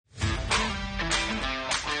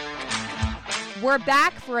We're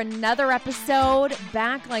back for another episode,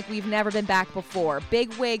 back like we've never been back before.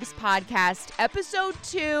 Big Wigs Podcast, episode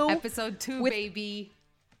 2. Episode 2, baby.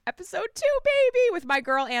 Episode 2, baby, with my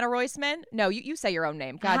girl, Anna Roisman. No, you say your own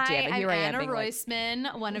name. God damn it, here I am. I'm Anna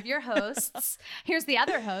Roisman, one of your hosts. Here's the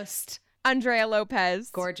other host. Andrea Lopez.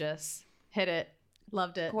 Gorgeous. Hit it.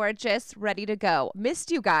 Loved it. Gorgeous, ready to go. Missed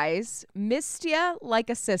you guys. Missed you like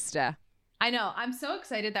a sister. I know. I'm so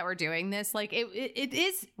excited that we're doing this. Like it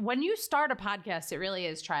is, when you start a podcast, it really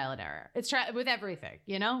is trial and error. It's with everything,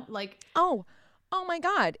 you know? Like, oh my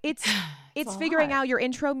God. It's figuring out your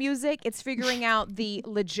intro music. It's figuring out the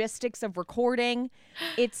logistics of recording.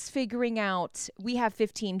 It's figuring out, we have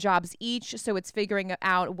 15 jobs each. So it's figuring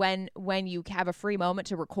out when you have a free moment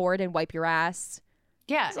to record and wipe your ass.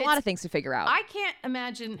 Yeah. There's a lot of things to figure out. I can't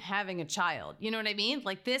imagine having a child. You know what I mean?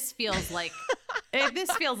 Like, this feels like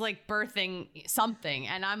this feels like birthing something.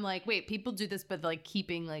 And I'm like, wait, people do this, but like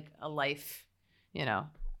keeping like a life, you know,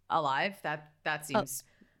 alive. That seems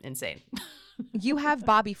insane. You have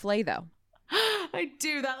Bobby Flay though. I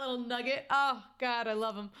do. That little nugget. Oh God, I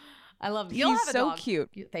love him. I love him. He's so cute.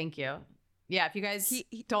 Thank you. Yeah, if you guys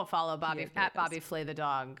don't follow Bobby at Bobby Flay the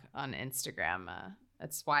dog on Instagram,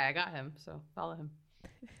 that's why I got him. So follow him.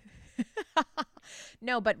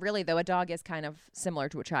 No, but really though, a dog is kind of similar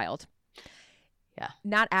to a child. Yeah.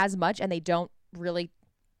 Not as much, and they don't really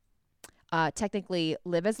technically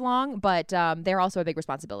live as long, but they're also a big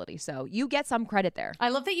responsibility. So you get some credit there. I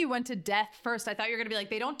love that you went to death first. I thought you were gonna be like,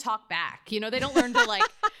 they don't talk back. You know, they don't learn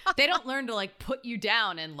to like, put you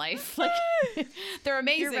down in life. Like, they're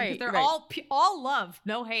amazing. Right, they're right. all love,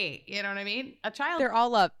 no hate. You know what I mean? A child. They're all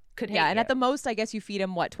love. Could hate. Yeah, and you. at the most, I guess you feed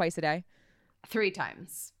them twice a day. 3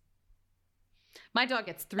 times. My dog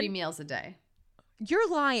gets 3 meals a day. You're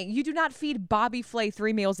lying. You do not feed Bobby Flay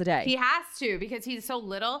 3 meals a day. He has to, because he's so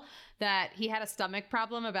little that he had a stomach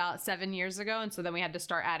problem about 7 years ago. And so then we had to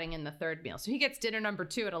start adding in the 3rd meal. So he gets dinner number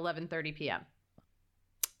 2 at 11:30 p.m.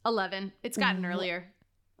 11. It's gotten earlier.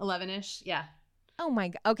 11-ish. Yeah. Oh my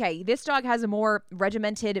God. Okay. This dog has a more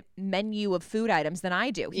regimented menu of food items than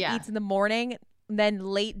I do. He eats in the morning, then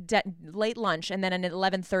late lunch, and then an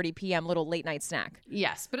 11:30 p.m. little late night snack.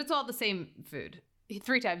 Yes, but it's all the same food.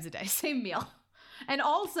 3 times a day, same meal. And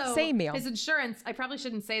also, same meal. His insurance, I probably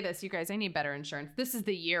shouldn't say this, you guys, I need better insurance. This is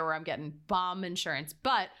the year where I'm getting bomb insurance,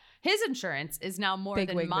 but his insurance is now more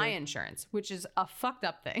than my insurance, which is a fucked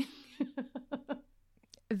up thing.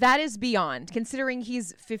 That is beyond, considering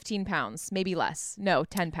he's 15 pounds, maybe less. No,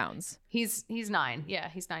 10 pounds. He's 9. Yeah,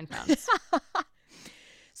 he's 9 pounds.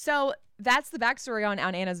 So that's the backstory on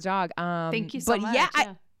Anna's dog. Thank you so much.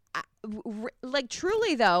 But I, like,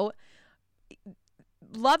 truly though,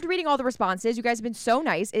 loved reading all the responses. You guys have been so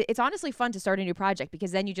nice. It's honestly fun to start a new project,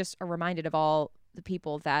 because then you just are reminded of all the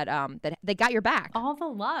people that that they got your back. All the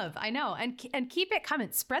love. I know. And keep it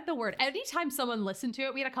coming. Spread the word. Anytime someone listened to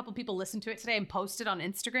it, we had a couple people listen to it today and post it on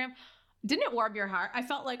Instagram. Didn't it warm your heart? I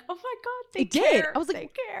felt like, oh my God, they care. Did. I was like, they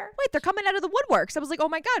care. Wait, they're coming out of the woodworks. I was like, oh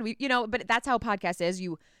my God, but that's how a podcast is.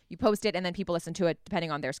 You post it and then people listen to it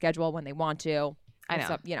depending on their schedule when they want to. I know.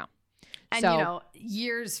 So, And,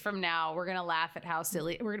 years from now, we're going to laugh at how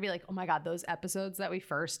silly. We're going to be like, oh my God, those episodes that we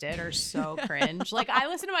first did are so cringe. Like, I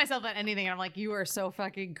listen to myself at anything and I'm like, you are so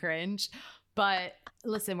fucking cringe. But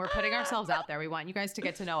listen, we're putting ourselves out there. We want you guys to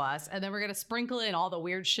get to know us. And then we're going to sprinkle in all the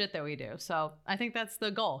weird shit that we do. So I think that's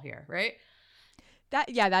the goal here, right?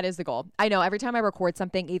 That is the goal. I know every time I record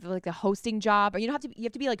something, either like the hosting job or you have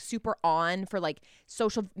to be like super on for like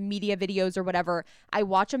social media videos or whatever. I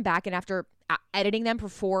watch them back, and after editing them for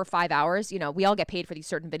 4 or 5 hours, we all get paid for these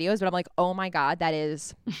certain videos, but I'm like, oh my God, that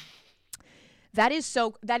is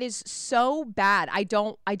so bad. I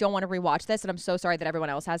don't want to rewatch this, and I'm so sorry that everyone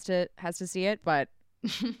else has to see it, but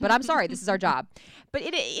I'm sorry, this is our job. But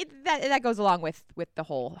that goes along with the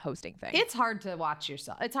whole hosting thing. It's hard to watch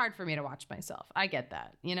yourself. It's hard for me to watch myself. I get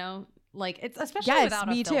that, like it's especially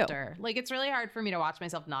without a filter. Too. Like, it's really hard for me to watch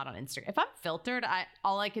myself not on Instagram. If I'm filtered,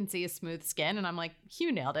 all I can see is smooth skin, and I'm like,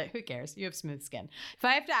 you nailed it. Who cares? You have smooth skin. If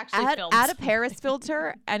I have to actually add a Paris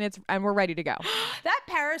filter, and we're ready to go. That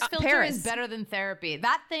Paris filter is better than therapy.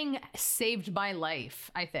 That thing saved my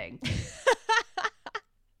life, I think.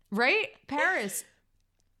 Right? Paris.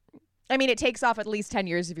 I mean, it takes off at least 10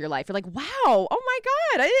 years of your life. You're like, wow, oh my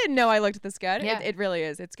God, I didn't know I looked this good. Yeah. It really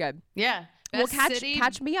is. It's good. Yeah. Best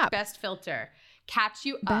catch me up. Best filter. Catch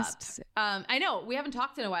you up. I know. We haven't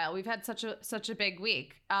talked in a while. We've had such a big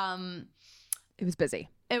week. It was busy.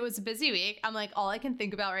 It was a busy week. I'm like, all I can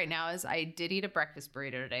think about right now is I did eat a breakfast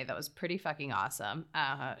burrito today. That was pretty fucking awesome.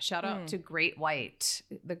 Shout out to Great White.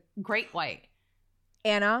 The Great White.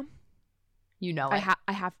 Anna. You know it.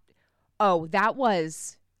 I have. Oh, that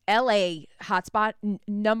was LA hotspot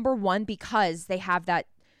number one because they have that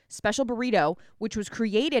special burrito, which was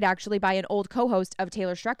created actually by an old co-host of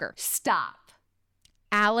Taylor Strecker. Stop.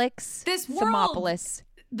 Alex This Thermopoulos.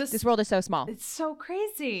 This world is so small. It's so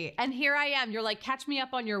crazy. And here I am. You're like, catch me up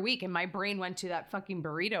on your week. And my brain went to that fucking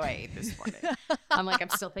burrito I ate this morning. I'm like, I'm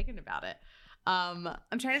still thinking about it. I'm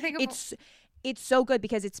trying to think of it's so good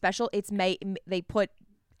because it's special. They put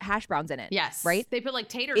hash browns in it. Yes. Right? They put like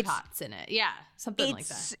tater tots in it. Yeah. Something like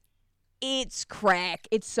that. It's crack.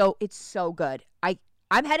 It's so good.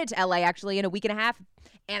 I'm headed to LA actually in a week and a half,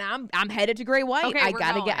 and I'm headed to Great White. Okay, I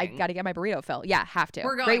gotta get my burrito fill. Yeah, have to.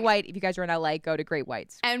 We're going. Great White. If you guys are in LA, go to Great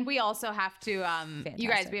White's. And we also have to, you guys,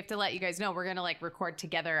 Fantastic. we have to let you guys know we're gonna like record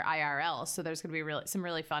together IRL. So there's gonna be some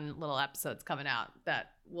really fun little episodes coming out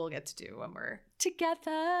that we'll get to do when we're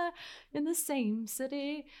together in the same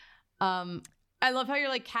city. I love how you're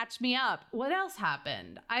like, catch me up. What else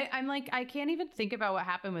happened? I'm like, I can't even think about what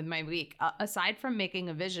happened with my week aside from making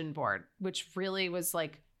a vision board, which really was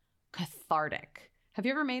like cathartic. Have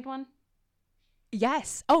you ever made one?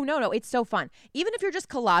 Yes. Oh no, it's so fun. Even if you're just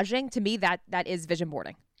collaging, to me that is vision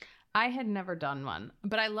boarding. I had never done one,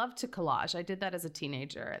 but I love to collage. I did that as a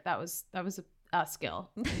teenager. That was a skill.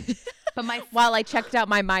 But while I checked out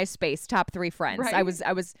my MySpace top 3 friends, right? I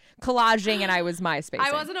was collaging and I was MySpace.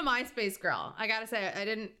 I wasn't a MySpace girl. I gotta say, I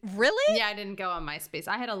didn't. Really? Yeah, I didn't go on MySpace.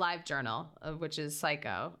 I had a live journal, which is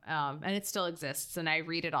Psycho, and it still exists, and I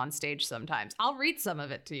read it on stage sometimes. I'll read some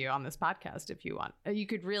of it to you on this podcast if you want. You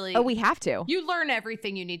could really. Oh, we have to. You learn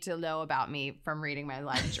everything you need to know about me from reading my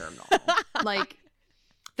live journal. Like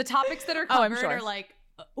the topics that are covered are like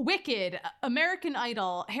Wicked, American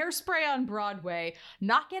Idol, Hairspray on Broadway,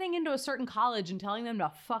 not getting into a certain college and telling them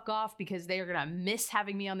to fuck off because they are going to miss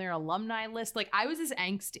having me on their alumni list. Like I was this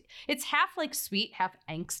angsty. It's half like sweet, half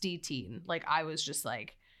angsty teen. Like I was just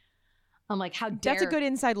like, I'm like, how dare. That's a good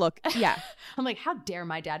inside look. Yeah. I'm like, how dare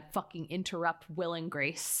my dad fucking interrupt Will and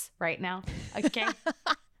Grace right now? Okay.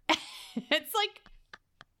 It's like.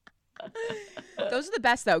 Those are the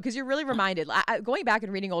best though, because you're really reminded. Going back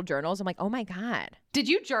and reading old journals, I'm like, oh my God. Did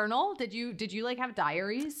you journal? Did you like have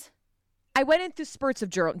diaries? I went into spurts of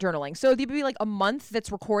journaling. So there'd be like a month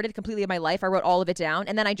that's recorded completely of my life. I wrote all of it down,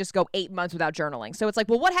 and then I just go 8 months without journaling. So it's like,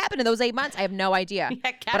 well, what happened in those 8 months? I have no idea.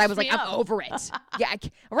 Yeah, but I was like, I'm over it. Yeah,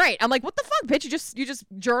 right. I'm like, what the fuck, bitch? You just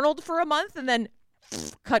journaled for a month and then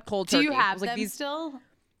cut cold turkey. Do you have like, them still?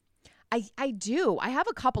 I do. I have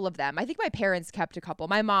a couple of them. I think my parents kept a couple.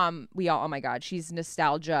 My mom, oh my God, she's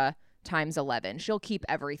nostalgia times 11. She'll keep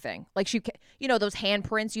everything. Like those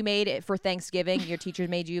handprints you made for Thanksgiving, your teacher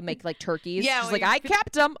made you make like turkeys. Yeah, she's like, I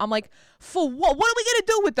kept them. I'm like, for what? What are we going to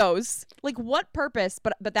do with those? Like what purpose?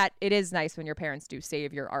 But that it is nice when your parents do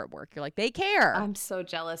save your artwork. You're like, they care. I'm so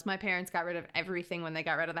jealous. My parents got rid of everything when they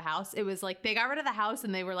got rid of the house. It was like they got rid of the house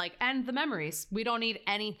and they were like, and the memories. We don't need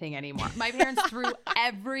anything anymore. My parents threw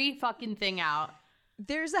every fucking thing out.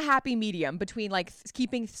 There's a happy medium between like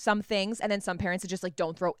keeping some things and then some parents that just like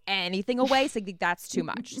don't throw anything away. So I think that's too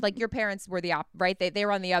much. Like your parents were right? They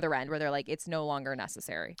were on the other end where they're like, it's no longer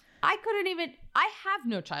necessary. I have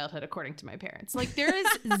no childhood according to my parents. Like there is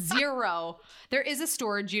zero. There is a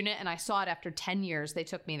storage unit and I saw it after 10 years. They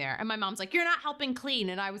took me there and my mom's like, you're not helping clean.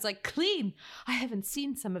 And I was like, clean? I haven't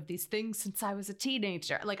seen some of these things since I was a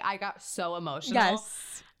teenager. Like I got so emotional.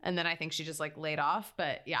 Yes. And then I think she just like laid off.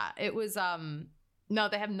 But yeah, it was, no,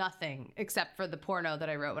 they have nothing except for the porno that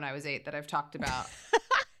I wrote when I was 8 that I've talked about.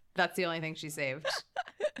 That's the only thing she saved.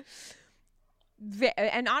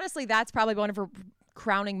 And honestly, that's probably one of her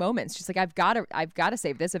crowning moments. She's like, I've got to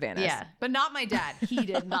save this, Avanis. Yeah, but not my dad. He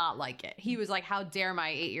did not like it. He was like, how dare my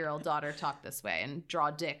 8-year-old daughter talk this way and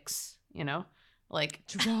draw dicks, Like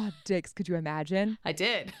draw dicks. Could you imagine? I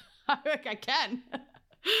did. I can.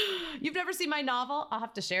 You've never seen my novel? I'll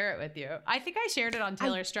have to share it with you. I think I shared it on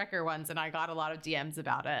Taylor Strecker once and I got a lot of DMs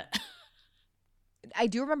about it. I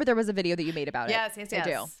do remember there was a video that you made about it. Yes. I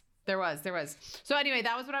do. There was. So anyway,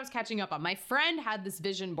 that was what I was catching up on. My friend had this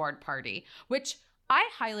vision board party, which I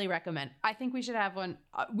highly recommend. I think we should have one.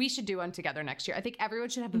 We should do one together next year. I think everyone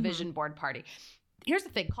should have a vision board party. Here's the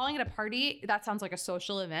thing. Calling it a party, that sounds like a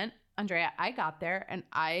social event. Andrea, I got there and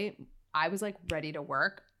I was like ready to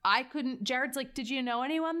work. I couldn't. Jared's like, did you know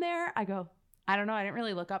anyone there? I go, I don't know. I didn't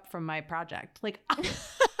really look up from my project. Like,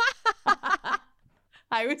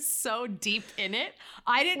 I was so deep in it.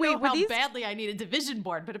 I didn't know how badly I needed a vision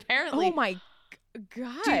board, but apparently. Oh my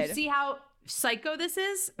God. Do you see how psycho this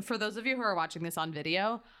is? For those of you who are watching this on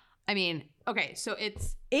video, I mean, okay, so it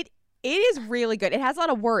is really good. It has a lot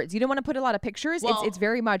of words. You don't want to put a lot of pictures. Well, it's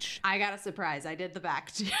very much. I got a surprise. I did the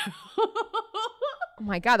back too. Oh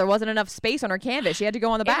my God, there wasn't enough space on her canvas. She had to go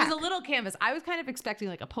on the back. It was a little canvas. I was kind of expecting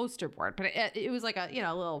like a poster board, but it was like a, you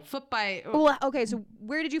know, a little foot by. Well, okay, so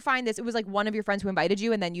where did you find this? It was like one of your friends who invited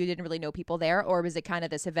you, and then you didn't really know people there, or was it kind of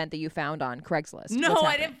this event that you found on Craigslist? No,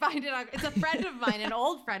 I didn't find it on. It's a friend of mine, an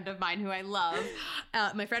old friend of mine who I love.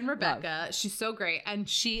 My friend Rebecca. She's so great, and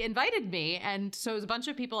she invited me, and so it was a bunch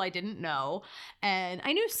of people I didn't know, and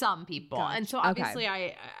I knew some people, and so obviously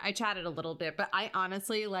I chatted a little bit, but I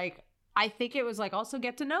honestly like. I think it was like also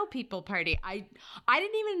get to know people party. I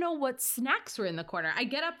didn't even know what snacks were in the corner. I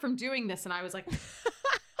get up from doing this and I was like,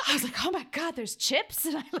 oh my God, there's chips.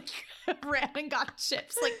 And I like ran and got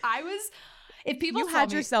chips. Like if people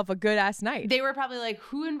had yourself a good ass night. They were probably like,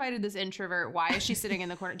 who invited this introvert? Why is she sitting in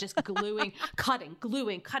the corner just gluing, cutting?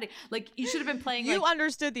 Like you should have been playing. You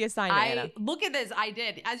understood the assignment, Anna. Look at this. I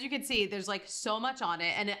did. As you can see, there's like so much on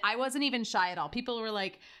it. And I wasn't even shy at all. People were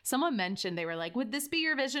like, someone mentioned, they were like, would this be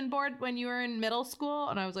your vision board when you were in middle school?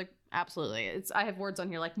 And I was like, absolutely. I have words on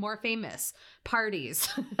here like more famous, parties,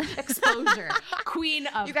 exposure, queen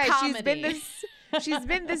of you guys, comedy. She's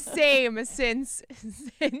been the same since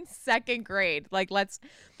second grade. Like, all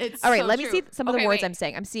right, so let me true. see some of the words wait. I'm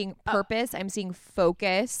saying. I'm seeing purpose. I'm seeing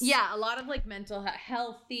focus. Yeah, a lot of like mental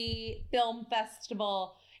healthy film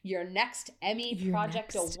festival. Your next Emmy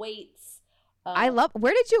project awaits. What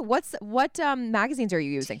magazines are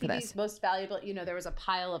you using for this? Most valuable, you know, there was a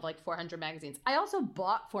pile of like 400 magazines. I also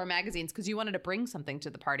bought 4 magazines because you wanted to bring something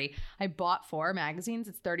to the party. I bought 4 magazines.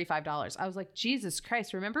 It's $35. I was like, Jesus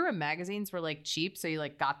Christ. Remember when magazines were like cheap? So you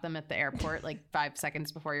like got them at the airport like 5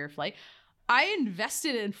 seconds before your flight. I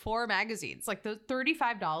invested in 4 magazines, like those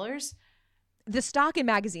 $35. The stock in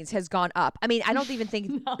magazines has gone up. I mean, I don't even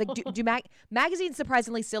think No. like magazines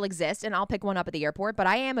surprisingly still exist, and I'll pick one up at the airport. But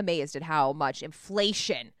I am amazed at how much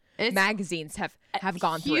inflation magazines have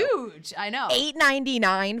gone through. Huge, I know.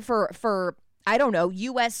 $8.99 for I don't know,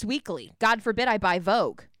 U.S. Weekly. God forbid I buy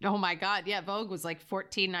Vogue. Oh my God, yeah, Vogue was like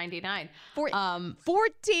 $14.99.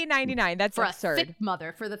 $14.99. That's for absurd. a thick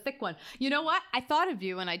mother, for the thick one. You know what? I thought of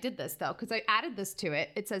you when I did this though, because I added this to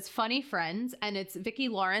it. It says funny friends, and it's Vicki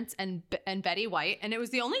Lawrence and Betty White, and it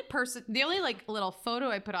was the only like little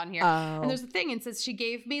photo I put on here. Oh. And there's a thing, it says she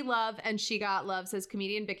gave me love and she got love. Says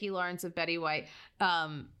comedian Vicki Lawrence of Betty White.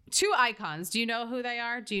 2 icons. Do you know who they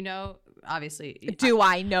are? Do you know? Obviously. Do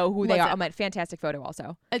I know who they are? It? Oh, my fantastic photo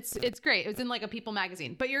also. It's great. It was in like a People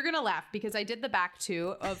magazine. But you're gonna laugh because I did the back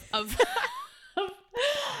too of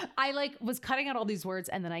I like was cutting out all these words,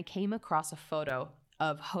 and then I came across a photo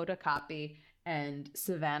of Hoda Kotb and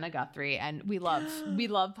Savannah Guthrie, and we love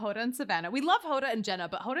Hoda and Savannah. We love Hoda and Jenna,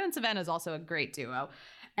 but Hoda and Savannah is also a great duo.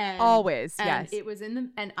 And, Always, and yes. It was in the,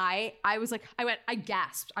 and I was like, I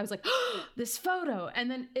gasped. I was like, oh, this photo. And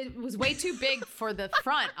then it was way too big for the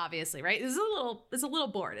front, obviously, right? It's a little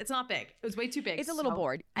board. It's not big. It was way too big. It's a little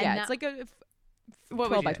board. Yeah, it's like a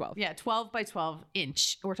 12 by 12. Yeah, 12 by 12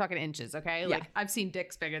 inch. We're talking inches, okay? Yeah. Like I've seen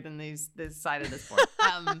dicks bigger than this side of this board.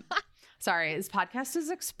 Sorry, this podcast is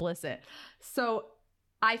explicit. So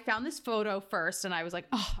I found this photo first and I was like,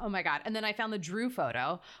 oh my God. And then I found the Drew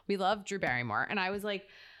photo. We love Drew Barrymore. And I was like,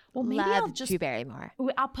 well, maybe I'll just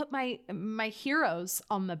I'll put my heroes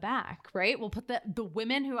on the back, right? We'll put the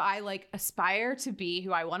women who I like aspire to be,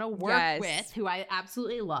 who I want to work with, who I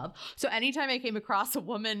absolutely love. So anytime I came across a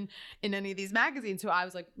woman in any of these magazines who I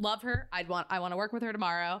was like, love her, I want to work with her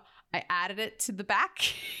tomorrow, I added it to the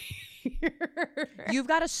back. You've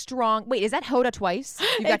got a strong. Wait, is that Hoda twice?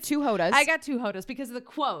 You've got 2 Hodas. I got 2 Hodas because of the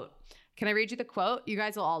quote. Can I read you the quote? You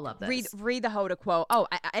guys will all love this. Read the Hoda quote. Oh,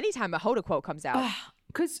 anytime a Hoda quote comes out.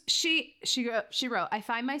 Because she wrote, I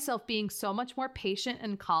find myself being so much more patient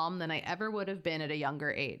and calm than I ever would have been at a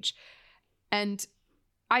younger age. And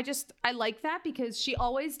I like that because she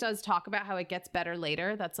always does talk about how it gets better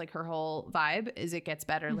later. That's like her whole vibe is it gets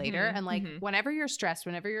better later. And like whenever you're stressed,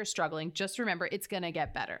 whenever you're struggling, just remember it's going to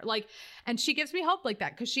get better. Like, and she gives me hope like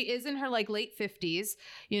that because she is in her like late 50s,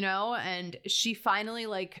 you know, and she finally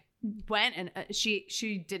like went and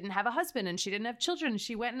she didn't have a husband and she didn't have children.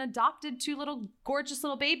 She went and adopted 2 gorgeous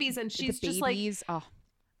little babies, and she's just like,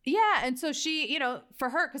 yeah. And so she, you know, for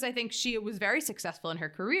her, because I think she was very successful in her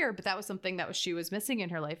career, but that was something that she was missing in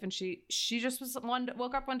her life. And she just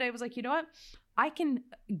woke up one day, was like, you know what? I can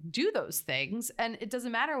do those things, and it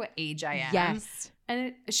doesn't matter what age I am. Yes.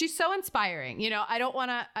 And she's so inspiring. You know, I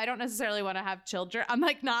don't necessarily want to have children. I'm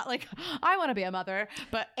like, not like, I want to be a mother,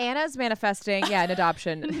 but Anna's manifesting, an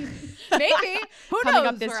adoption. Maybe. Who Coming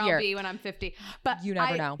knows up this where year. I'll be when I'm 50. But You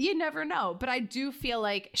never know. You never know. But I do feel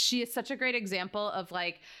like she is such a great example of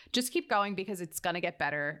like, just keep going because it's going to get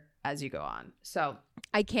better. as you go on. So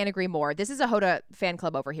I can't agree more. This is a Hoda fan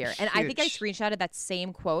club over here. And I think I Huge. screenshotted that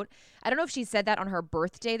same quote. I don't know if she said that on her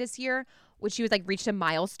birthday this year, when she was like reached a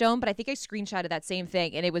milestone, but I think I screenshotted that same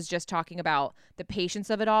thing. And it was just talking about the patience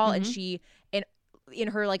of it all. And she, in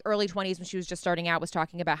her like early 20s, when she was just starting out, was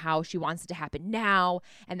talking about how she wants it to happen now.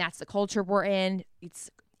 And that's the culture we're in. It's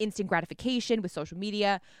instant gratification with social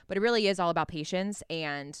media, but it really is all about patience,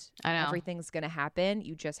 and I know. everything's going to happen.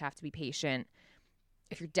 You just have to be patient.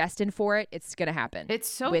 If you're destined for it, it's going to happen. It's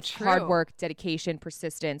so with true. hard work, dedication,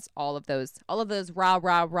 persistence, all of those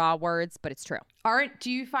raw words, but it's true. Do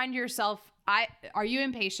you find yourself, are you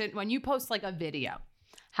impatient when you post like a video?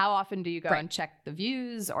 How often do you go and check the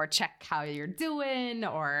views or check how you're doing?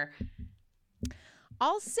 Or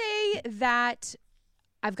I'll say that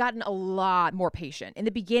I've gotten a lot more patient. In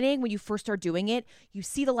the beginning, when you first start doing it, you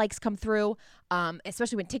see the likes come through,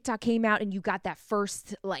 especially when TikTok came out and you got that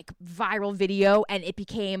first like viral video and it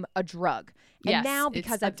became a drug. And Yes, now, it's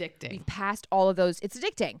because addicting. we've passed all of those, it's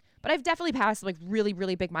addicting. But I've definitely passed like really,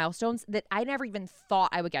 really big milestones that I never even thought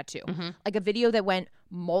I would get to. Like a video that went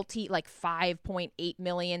like 5.8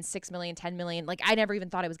 million, 6 million, 10 million. Like I never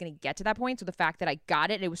even thought I was going to get to that point. So the fact that I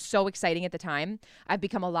got it, and it was so exciting at the time, I've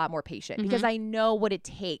become a lot more patient because I know what it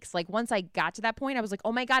takes. Like once I got to that point, I was like,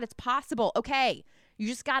 oh my God, it's possible. Okay. You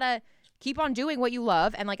just got to keep on doing what you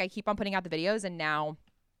love. And like I keep on putting out the videos, and now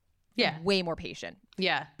I'm way more patient.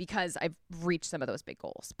 Yeah. Because I've reached some of those big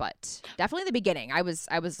goals. But definitely in the beginning, I was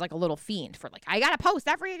like a little fiend for like, I got to post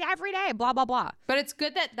every day, blah, blah, blah. But it's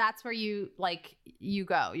good that that's where you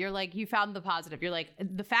go. You're like, you found the positive. You're like,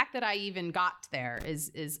 the fact that I even got there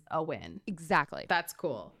is a win. Exactly. That's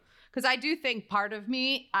cool. Because I do think part of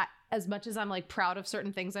me, as much as I'm like proud of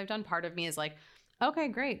certain things I've done, part of me is like, okay,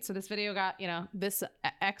 great. So this video got, this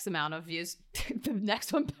X amount of views. The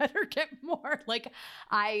next one better get more. Like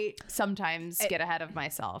I sometimes get ahead of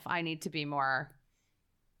myself. I need to be more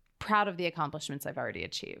proud of the accomplishments I've already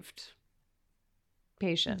achieved.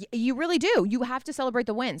 Patient. You really do. You have to celebrate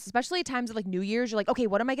the wins, especially at times of like New Year's. You're like, okay,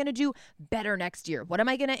 what am I going to do better next year? What am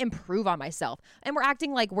I going to improve on myself? And we're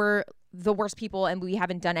acting like we're the worst people and we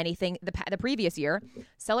haven't done anything the previous year.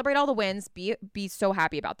 Celebrate all the wins. Be so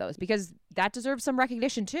happy about those, because that deserves some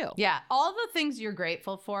recognition too. Yeah. All the things you're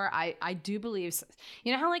grateful for, I do believe.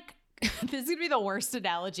 You know how like, this is going to be the worst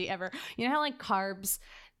analogy ever. You know how like carbs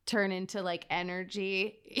turn into like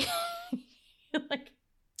energy? Like,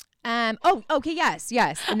 okay, yes.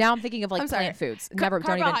 And now I'm thinking of like plant foods. Never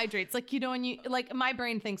don't even. Carbohydrates, like when you like, my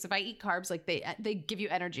brain thinks if I eat carbs, like they give you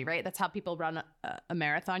energy, right? That's how people run a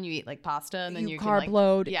marathon. You eat like pasta and then you carb can, like,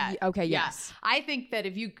 load. Yeah. Okay. Yeah. Yes. I think that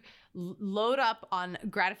if you load up on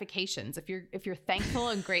gratifications, if you're thankful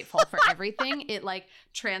and grateful for everything, it like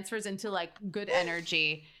transfers into like good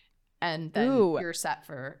energy, and then you're set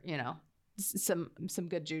for some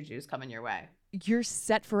good juju's coming your way. You're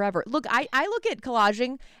set forever. Look, I look at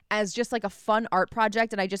collaging as just like a fun art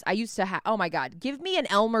project, and I used to have, oh my God, give me an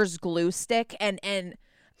Elmer's glue stick, and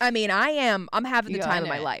I mean, I'm having the time of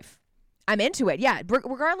my life. I'm into it. Yeah.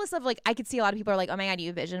 Regardless of like, I could see a lot of people are like, oh my God,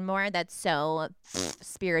 you vision more. That's so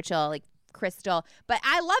spiritual, like crystal, but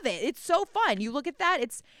I love it. It's so fun. You look at that.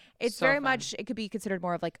 It's so very fun. Much, it could be considered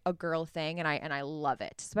more of like a girl thing. And I love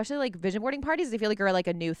it, especially like vision boarding parties. I feel like are like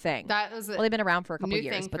a new thing. Well, they've been around for a couple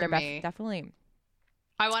years, but they're definitely.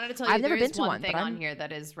 I wanted to tell you, I've never been to one thing on here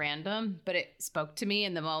that is random, but it spoke to me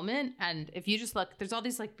in the moment. And if you just look, there's all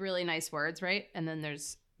these like really nice words, right? And then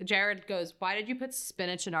there's Jared goes, "Why did you put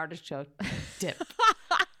spinach and artichoke dip?"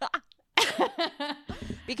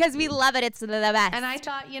 Because we love it. It's the best. And I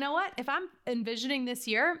thought, you know what? If I'm envisioning this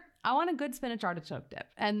year, I want a good spinach artichoke dip,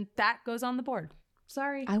 and that goes on the board.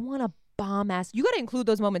 Sorry, I want a bomb ass. You got to include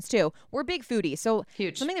those moments too. We're big foodies, so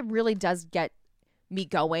huge. Something that really does get me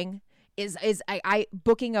going is I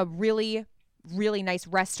booking a really, really nice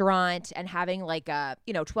restaurant and having like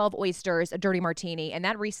 12 oysters, a dirty martini, and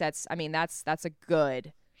that resets. I mean, that's a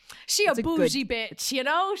good. She a bougie bitch, you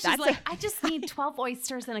know? She's like, I just need 12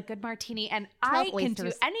 oysters and a good martini, and I can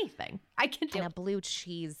do anything. I can do. And a blue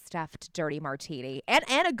cheese stuffed dirty martini and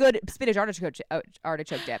a good spinach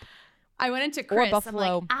artichoke dip. I went into Chris. Or buffalo.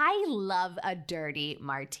 I'm like, I love a dirty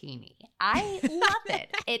martini. I love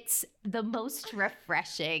it. It's the most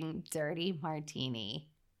refreshing dirty martini.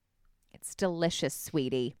 It's delicious,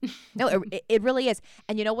 sweetie. No, it really is.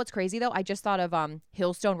 And you know what's crazy though? I just thought of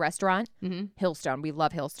Hillstone Restaurant. Mm-hmm. Hillstone, we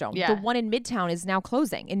love Hillstone. Yeah. The one in Midtown is now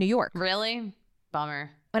closing in New York. Really?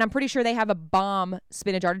 Bummer. And I'm pretty sure they have a bomb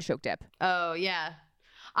spinach artichoke dip. Oh yeah,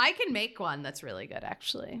 I can make one that's really good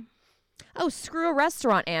actually. Oh, screw a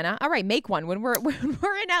restaurant, Anna. All right, make one when we're in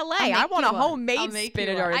LA. I want a homemade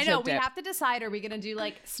spinach or I know chip we dip. have to decide. Are we gonna do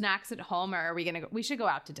like snacks at home, or are we gonna? We should go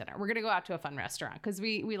out to dinner. We're gonna go out to a fun restaurant because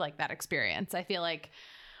we like that experience. I feel like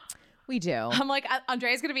We do. I'm like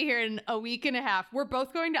Andrea's gonna be here in a week and a half. We're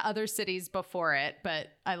both going to other cities before it, but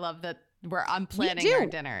I love that I'm planning our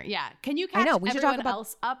dinner. Yeah. Can you catch we should everyone talk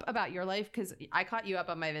else up about your life? Because I caught you up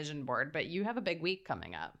on my vision board, but you have a big week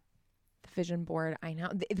coming up. Vision board. I know.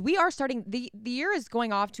 We are starting the year is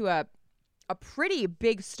going off to a pretty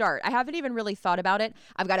big start. I haven't even really thought about it.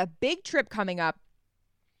 I've got a big trip coming up,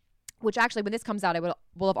 which actually when this comes out, I will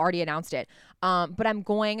have already announced it. But I'm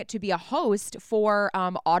going to be a host for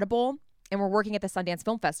Audible, and we're working at the Sundance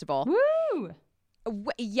Film Festival. Woo!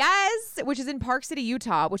 Yes, which is in Park City,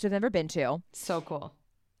 Utah, which I've never been to. So cool.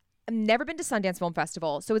 I've never been to Sundance Film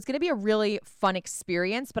Festival, so it's going to be a really fun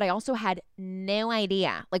experience, but I also had no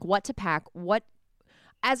idea like what to pack.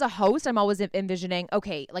 As a host, I'm always envisioning,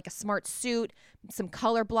 okay, like a smart suit, some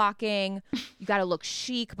color blocking. You got to look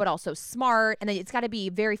chic, but also smart. And then it's got to be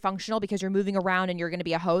very functional because you're moving around and you're going to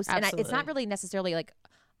be a host. Absolutely. And it's not really necessarily like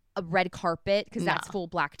a red carpet because that's full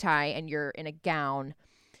black tie and you're in a gown,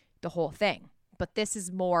 the whole thing. But this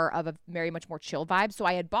is more of a very much more chill vibe. So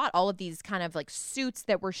I had bought all of these kind of like suits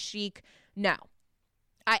that were chic. No,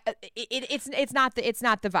 it's not the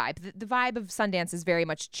vibe. The vibe of Sundance is very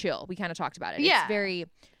much chill. We kind of talked about it. Yeah. It's very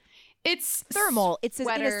It's thermal. It's in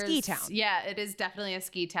a sweaters. ski town. Yeah, it is definitely a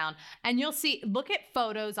ski town. And you'll look at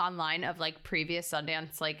photos online of like previous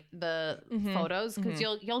Sundance, like the photos, because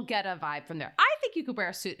you'll get a vibe from there. I think you could wear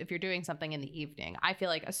a suit if you're doing something in the evening. I feel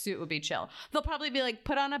like a suit would be chill. They'll probably be like,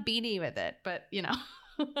 put on a beanie with it, but you know.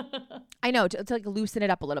 I know, to like loosen it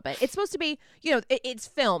up a little bit. It's supposed to be, it's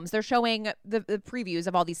films. They're showing the previews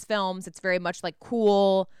of all these films. It's very much like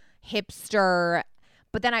cool, hipster.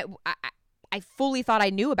 But then I fully thought I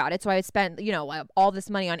knew about it. So I spent, all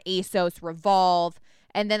this money on ASOS, Revolve.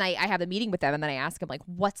 And then I have a meeting with them and then I ask them like,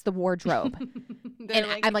 what's the wardrobe? And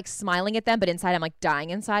I'm like smiling at them, but inside I'm like dying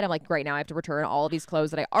inside. I'm like, great, now I have to return all of these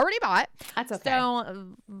clothes that I already bought. That's okay.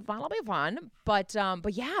 So that'll be fun. But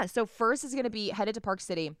yeah, so first is going to be headed to Park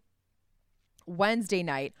City Wednesday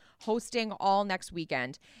night, hosting all next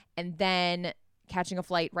weekend. And then catching a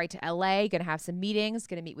flight right to LA, gonna have some meetings,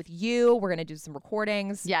 gonna meet with you. We're gonna do some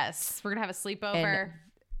recordings. Yes, we're gonna have a sleepover. And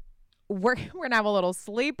we're gonna have a little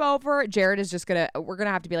sleepover. Jared is just we're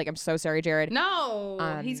gonna have to be like, I'm so sorry, Jared.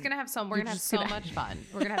 No, he's gonna have we're gonna have so much fun.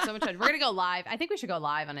 We're gonna have so much fun. We're gonna go live. I think we should go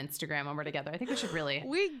live on Instagram when we're together. I think we should really.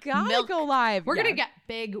 We gotta go live. We're gonna get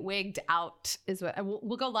big wigged out. Is what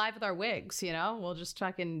we'll go live with our wigs. We'll just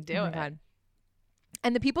fucking do it. God.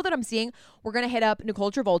 And the people that I'm seeing, we're going to hit up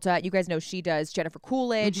Nicole Travolta. You guys know she does Jennifer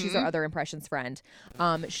Coolidge. She's our other impressions friend.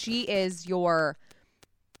 She is your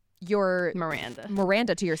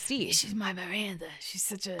Miranda to your Steve. She's my Miranda. She's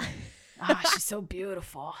such a she's so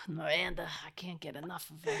beautiful. Miranda, I can't get enough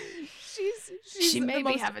of her. She may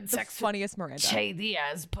be having sex with funniest Miranda. Che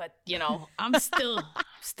Diaz, but I'm still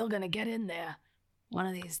gonna get in there one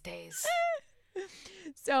of these days.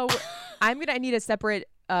 So I need a separate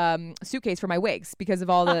suitcase for my wigs because of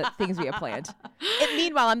all the things we have planned. And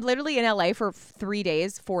meanwhile, I'm literally in LA for 3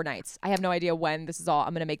 days, 4 nights. I have no idea when I'm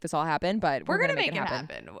going to make this all happen, but we're going to make it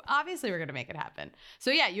happen. Obviously, we're going to make it happen.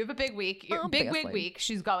 So yeah, you have a big week. Big wig week.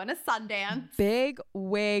 She's going to Sundance. Big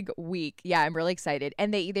wig week. Yeah, I'm really excited.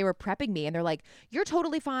 And they were prepping me and they're like, you're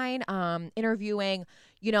totally fine interviewing,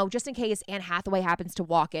 just in case Anne Hathaway happens to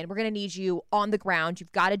walk in. We're going to need you on the ground.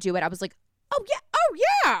 You've got to do it. I was like, oh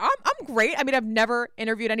yeah, I'm great. I mean, I've never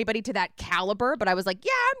interviewed anybody to that caliber, but I was like,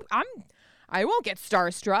 yeah, I won't get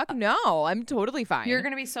starstruck. No, I'm totally fine. You're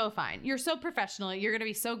gonna be so fine. You're so professional. You're gonna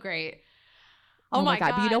be so great. Oh my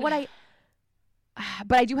God. But you know what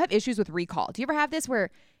but I do have issues with recall. Do you ever have this where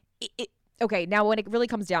okay, now when it really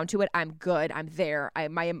comes down to it, I'm good. I'm there.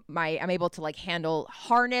 I'm able to like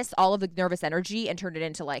harness all of the nervous energy and turn it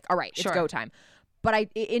into like, all right, it's go time. But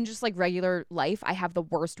in just like regular life, I have the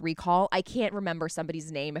worst recall. I can't remember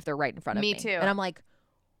somebody's name if they're right in front of me. Me too. And I'm like,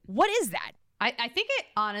 what is that? I think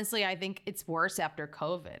I think it's worse after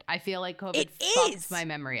COVID. I feel like COVID fucks my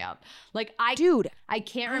memory up. Like I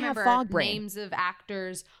can't remember names of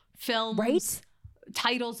actors, films,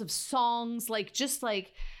 titles of songs,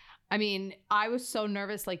 I mean, I was so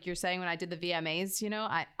nervous, like you're saying, when I did the VMAs,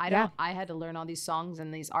 I had to learn all these songs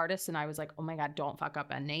and these artists. And I was like, oh my God, don't fuck up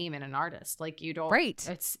a name and an artist. Like you don't,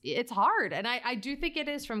 it's hard. And I do think it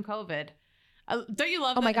is from COVID. Don't you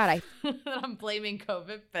love my God, that I'm blaming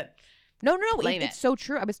COVID, but no, it's so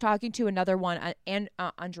true. I was talking to another one and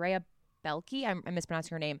Andrea Belke. I'm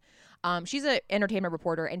mispronouncing her name. She's an entertainment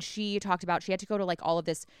reporter and she talked about, she had to go to like all of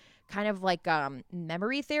this kind of like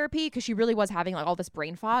memory therapy because she really was having like all this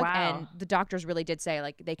brain fog. Wow. And the doctors really did say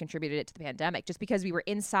like they contributed it to the pandemic just because we were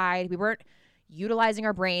inside. We weren't utilizing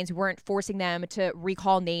our brains. We weren't forcing them to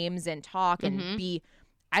recall names and talk and be,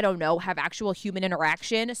 I don't know, have actual human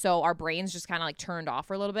interaction. So our brains just kind of like turned off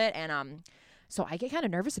for a little bit. And so I get kind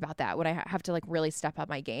of nervous about that when I have to like really step up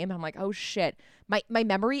my game. I'm like, oh shit. My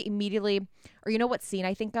memory immediately, or you know what scene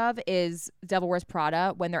I think of is Devil Wears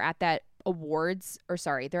Prada when they're at that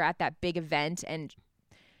they're at that big event and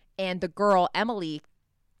the girl, Emily.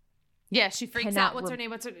 Yeah, she freaks out. What's her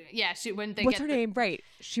name? What's her name? Right.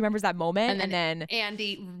 She remembers that moment. And then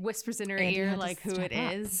Andy whispers in her ear like who it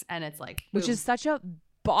is. And it's like, boom. Which is such a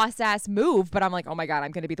boss ass move, but I'm like, oh my God,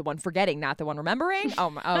 I'm going to be the one forgetting, not the one remembering.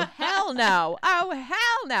 Oh hell no. Oh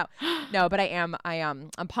hell no. No, but I'm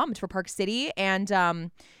pumped for Park City.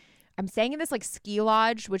 And, I'm staying in this like ski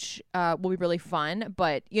lodge, which will be really fun.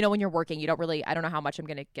 But, you know, when you're working, I don't know how much I'm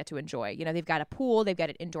going to get to enjoy. You know, they've got a pool, they've got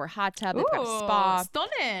an indoor hot tub, they've got a spa.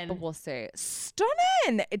 Stunning. But we'll see.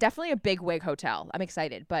 Stunning. Definitely a big wig hotel. I'm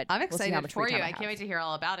excited, but I'm excited we'll see how much for free you. time I can't wait to hear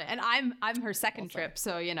all about it. And I'm her second trip.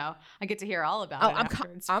 So, you know, I get to hear all about it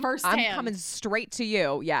afterwards. Firsthand. I'm coming straight to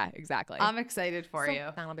you. Yeah, exactly. I'm excited for you.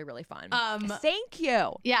 That'll be really fun. Thank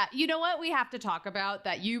you. Yeah. You know what we have to talk about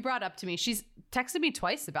that you brought up to me? She's texted me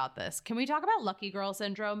twice about this. Can we talk about lucky girl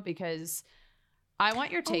syndrome? Because I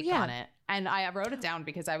want your take on it. And I wrote it down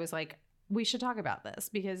because I was like, we should talk about this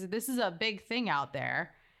because this is a big thing out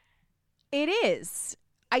there. It is.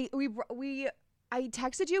 I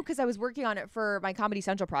texted you because I was working on it for my Comedy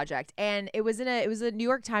Central project, and it was a New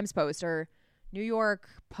York Times post or New York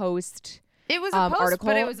Post. It was a post, article.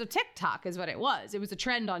 But it was a TikTok, is what it was. It was a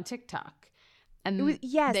trend on TikTok, and it was,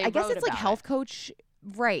 yes, I guess it's like health coach,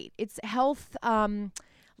 right? It's health,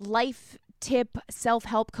 life tip,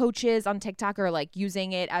 self-help coaches on TikTok are like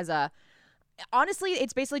using it as a. Honestly,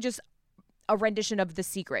 it's basically just a rendition of The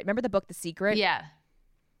Secret. Remember the book The Secret? Yeah.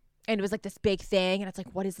 And it was like this big thing. And it's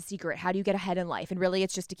like, what is the secret? How do you get ahead in life? And really,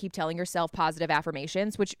 it's just to keep telling yourself positive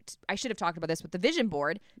affirmations, which I should have talked about this with the vision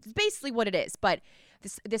board. It's basically what it is. But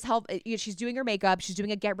this help, she's doing her makeup. She's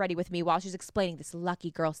doing a get ready with me while she's explaining this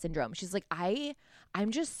lucky girl syndrome. She's like,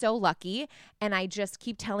 I'm just so lucky. And I just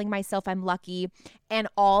keep telling myself I'm lucky. And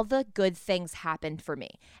all the good things happened for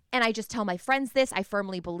me. And I just tell my friends this. I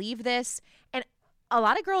firmly believe this. And a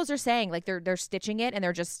lot of girls are saying like they're stitching it and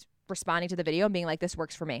they're just responding to the video and being like, this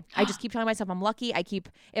works for me. I just keep telling myself I'm lucky.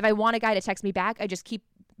 If I want a guy to text me back, I just keep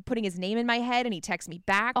putting his name in my head and he texts me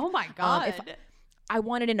back. Oh my God. If I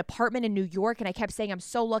wanted an apartment in New York and I kept saying, I'm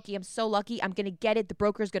so lucky. I'm going to get it. The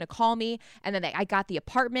broker's going to call me. And then I got the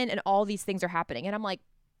apartment and all these things are happening. And I'm like,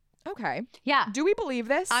 okay. Yeah. Do we believe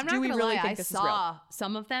this? I'm not Do we gonna really lie. think I this is real? saw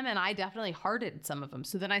some of them and I definitely hearted some of them.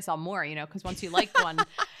 So then I saw more, because once you liked one,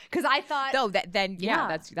 because I thought, no, that's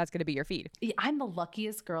going to be your feed. I'm the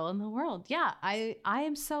luckiest girl in the world. Yeah. I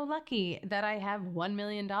am so lucky that I have $1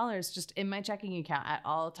 million just in my checking account at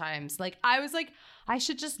all times. Like I was like, I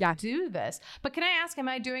should just do this. But can I ask, am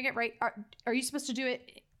I doing it right? Are you supposed to do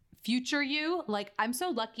it future you? Like I'm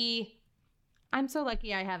so lucky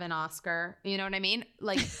I have an Oscar. You know what I mean?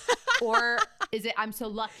 Like, or is it, I'm so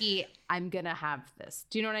lucky I'm going to have this.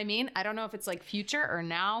 Do you know what I mean? I don't know if it's like future or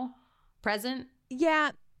now, present.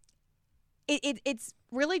 Yeah. It's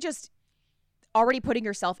really just already putting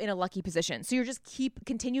yourself in a lucky position. So you're just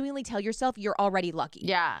continually tell yourself you're already lucky.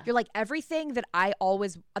 Yeah. You're like, everything that I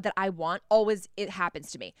want, it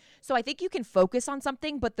happens to me. So I think you can focus on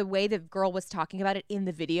something, but the way the girl was talking about it in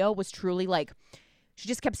the video was truly like, she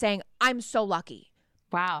just kept saying, I'm so lucky.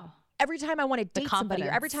 Wow. Every time I want to date somebody or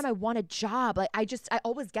every time I want a job, like I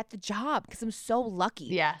always get the job because I'm so lucky.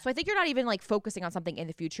 Yeah. So I think you're not even like focusing on something in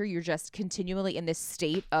the future. You're just continually in this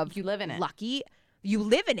state of you live in it. Lucky. You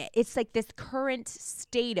live in it. It's like this current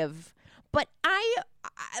state of, but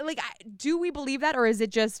do we believe that? Or is it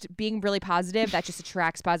just being really positive that just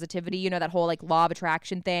attracts positivity? You know, that whole like law of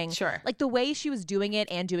attraction thing. Sure. Like the way she was doing it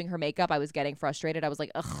and doing her makeup, I was getting frustrated. I was like,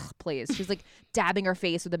 ugh, please. She was like dabbing her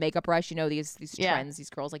face with a makeup brush. You know, these trends, these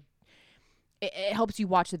girls like, it helps you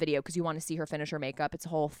watch the video because you want to see her finish her makeup. It's a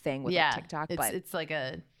whole thing with like, TikTok. It's like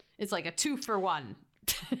a 2-for-1.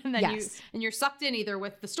 And then you're sucked in either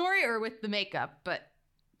with the story or with the makeup, but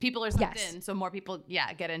people are sucked in, so more people,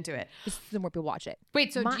 get into it. The more people watch it.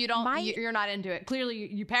 Wait, so you're not into it?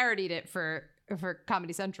 Clearly, you parodied it for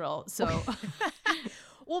Comedy Central. So,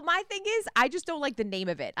 Well, my thing is, I just don't like the name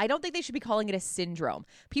of it. I don't think they should be calling it a syndrome.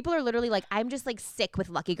 People are literally like, I'm just like sick with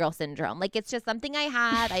lucky girl syndrome. Like, it's just something I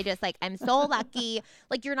have. I just like, I'm so lucky.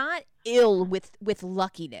 Like, you're not ill with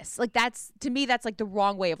luckiness. Like, that's, to me, that's like the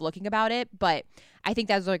wrong way of looking about it. But I think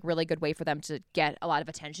that's like really good way for them to get a lot of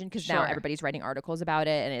attention because now everybody's writing articles about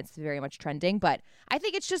it and it's very much trending. But I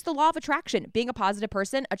think it's just the law of attraction. Being a positive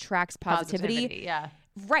person attracts positivity. Yeah.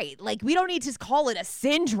 Right. Like, we don't need to call it a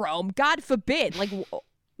syndrome. God forbid. Like,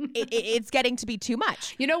 it's getting to be too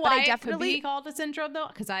much. You know why I definitely it could be called a syndrome though?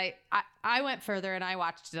 Because I went further and I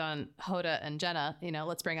watched it on Hoda and Jenna. You know,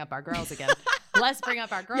 let's bring up our girls again. Let's bring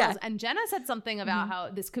up our girls. Yeah. And Jenna said something about how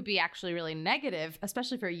this could be actually really negative,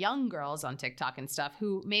 especially for young girls on TikTok and stuff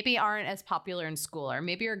who maybe aren't as popular in school or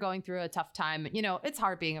maybe are going through a tough time. You know, it's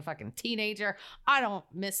hard being a fucking teenager. I don't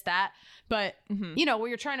miss that. But, you know, where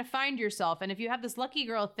you're trying to find yourself. And if you have this lucky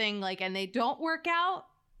girl thing, like, and they don't work out,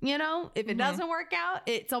 you know, if it doesn't work out,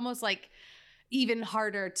 it's almost like even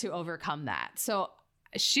harder to overcome that. So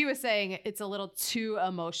she was saying it's a little too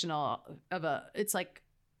emotional it's like,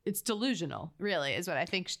 it's delusional, really, is what I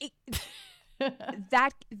think.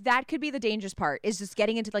 That could be the dangerous part, is just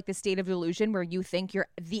getting into like the state of delusion where you think you're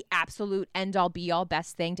the absolute end all be all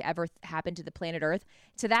best thing to ever happen to the planet Earth.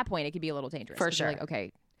 To that point, it could be a little dangerous. For sure. Like,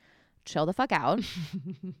 okay, chill the fuck out.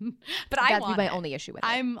 But that'd be my only issue with it.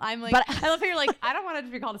 I'm like, but I love how you're like, I don't want it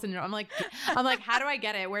to be called a syndrome. I'm like, how do I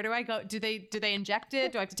get it? Where do I go? Do they inject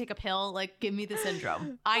it? Do I have to take a pill? Like, give me the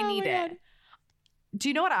syndrome. I need it. Do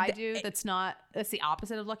you know what I do? That's the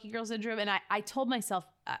opposite of lucky girl syndrome. And I told myself,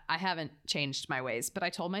 I haven't changed my ways, but I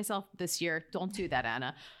told myself this year, don't do that,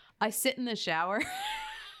 Anna. I sit in the shower.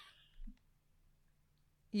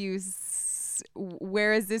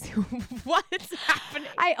 Where is this? What's happening?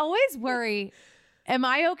 I always worry, am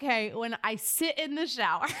I okay when I sit in the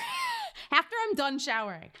shower? After I'm done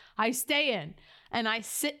showering, I stay in and I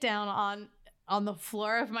sit down on the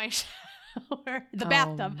floor of my shower, the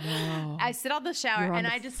bathtub. No. I sit on the shower and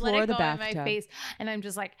I just let it go in my face. And I'm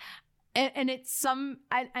just like, and it's and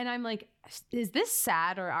I'm like, is this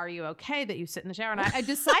sad or are you okay that you sit in the shower? And I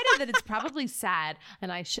decided that it's probably sad.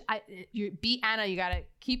 And you beat Anna, you got to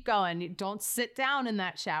keep going. You don't sit down in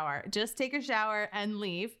that shower. Just take a shower and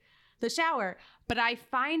leave the shower. But I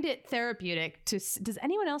find it therapeutic does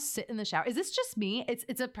anyone else sit in the shower? Is this just me?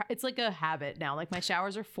 It's like a habit now. Like my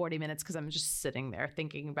showers are 40 minutes because I'm just sitting there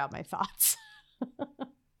thinking about my thoughts.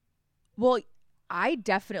 Well, I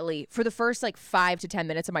definitely, for the first like 5 to 10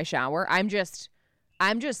 minutes of my shower, I'm just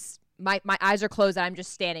my eyes are closed and I'm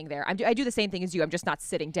just standing there. I do the same thing as you. I'm just not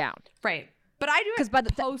sitting down. Right. But I do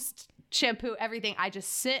it post shampoo, everything. I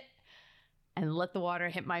just sit and let the water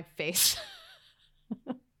hit my face.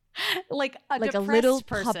 like a little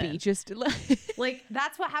person. Puppy, just like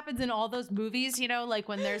that's what happens in all those movies, you know, like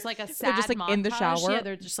when there's like a sad just like montage, in the shower. Yeah,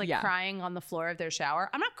 they're just like crying on the floor of their shower.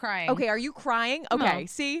 I'm not crying. Okay, are you crying? Okay, no.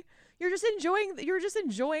 See, you're just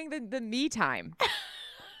enjoying the me time.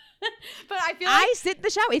 But I feel like I sit in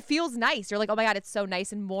the shower. It feels nice. You're like, oh my God, it's so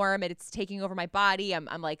nice and warm, and it's taking over my body. I'm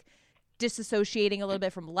like disassociating a little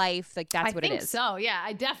bit from life. Like that's what it is. I think so. Yeah,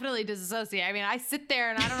 I definitely disassociate. I mean, I sit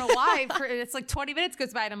there and I don't know why. It's like 20 minutes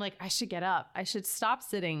goes by and I'm like, I should get up. I should stop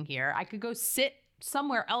sitting here. I could go sit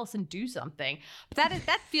somewhere else and do something. But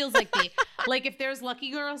that feels like like if there's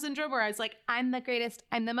lucky girl syndrome where I was like, I'm the greatest,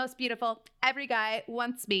 I'm the most beautiful, every guy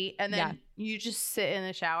wants me, and then you just sit in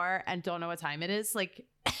the shower and don't know what time it is. Like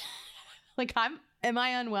am I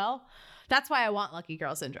unwell? That's why I want lucky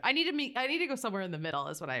girl syndrome. I need to go somewhere in the middle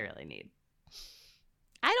is what I really need.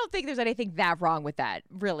 I don't think there's anything that wrong with that,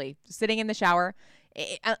 really. Sitting in the shower.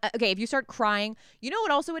 Okay, if you start crying, you know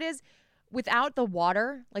what also it is? Without the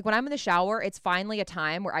water, like when I'm in the shower, it's finally a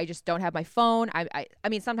time where I just don't have my phone. I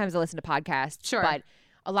mean, sometimes I listen to podcasts, sure, but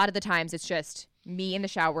a lot of the times it's just me in the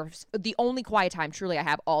shower. The only quiet time truly I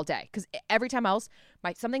have all day, because every time else,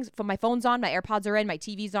 my phone's on, my AirPods are in, my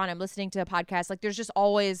TV's on, I'm listening to a podcast. Like there's just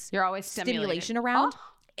always stimulation around. Oh.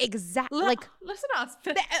 Exactly. Like listen to us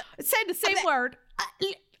say the same word.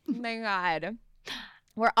 Oh my God,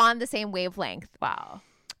 we're on the same wavelength. Wow.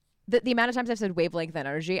 The amount of times I've said wavelength and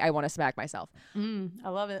energy, I want to smack myself. I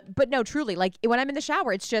love it. But no, truly, like when I'm in the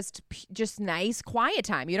shower, it's just nice, quiet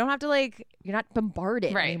time. You don't have to you're not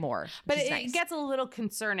bombarded anymore. But it gets a little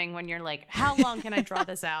concerning when you're like, how long can I draw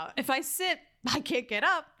this out? If I sit, I can't get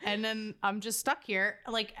up, and then I'm just stuck here.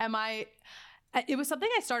 Like, am I It was something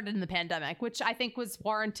I started in the pandemic, which I think was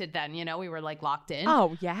warranted then. You know, we were like locked in.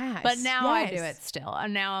 Oh, yes. But now I do it still.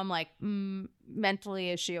 And now I'm like,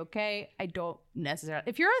 mentally, is she okay? I don't necessarily.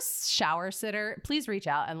 If you're a shower sitter, please reach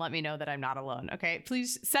out and let me know that I'm not alone. Okay.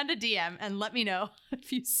 Please send a DM and let me know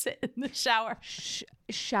if you sit in the shower.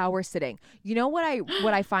 Shower sitting. You know what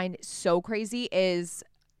I find so crazy is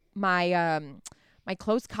my my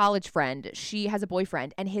close college friend. She has a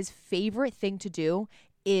boyfriend, and his favorite thing to do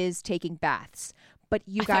is taking baths. But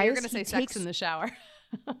you guys, you're gonna say sex in the shower.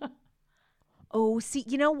 Oh, see,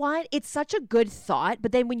 you know what? It's such a good thought,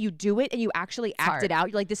 but then when you do it and you actually act it out,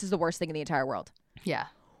 you're like, this is the worst thing in the entire world. Yeah.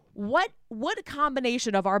 What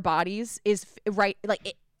combination of our bodies is right?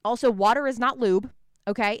 Like, also, water is not lube.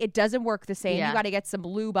 Okay, it doesn't work the same. You got to get some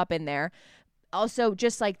lube up in there. Also,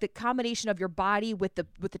 just like the combination of your body with the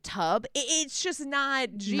tub, it's just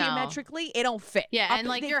not geometrically. It don't fit. Yeah, and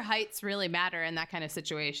like your heights really matter in that kind of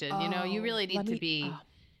situation. You know, you really need to be.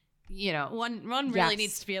 You know, one really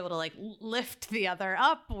needs to be able to like lift the other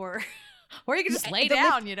up, or you can just lay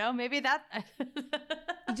down. You know, maybe that.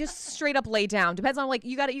 Just straight up lay down. Depends on like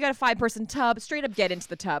you got a 5-person tub. Straight up get into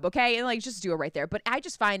the tub, okay, and like just do it right there. But I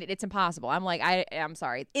just find it's impossible. I'm like I'm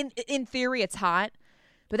sorry. In theory, it's hot.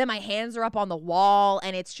 But then my hands are up on the wall,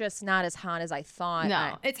 and it's just not as hot as I thought.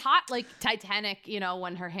 No, it's hot like Titanic, you know,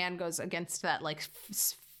 when her hand goes against that like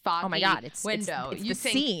foggy oh my God, it's window. It's you the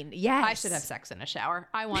think, scene. Yes. I should have sex in a shower.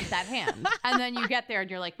 I want that hand. And then you get there and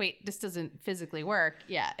you're like, wait, this doesn't physically work.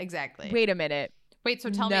 Yeah, exactly. Wait a minute. Wait, so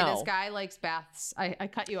tell me this guy likes baths. I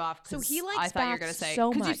cut you off. So he likes baths I thought you were going to say, so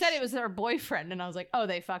much. because you said it was her boyfriend. And I was like, oh,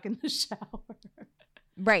 they fuck in the shower.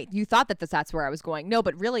 Right. You thought that's where I was going. No,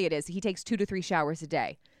 but really it is. He takes 2 to 3 showers a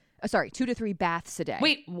day. 2 to 3 baths a day.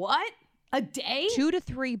 Wait, what? A day? 2 to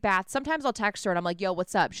 3 baths. Sometimes I'll text her and I'm like, yo,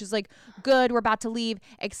 what's up? She's like, good, we're about to leave,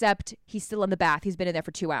 except he's still in the bath. He's been in there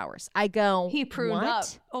for 2 hours. I go, he pruned what? up.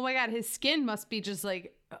 Oh my God, his skin must be just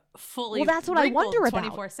like fully Well, that's what I wonder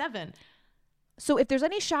about. 24/7. So if there's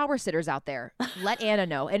any shower sitters out there, let Anna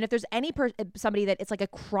know. And if there's any somebody that it's like a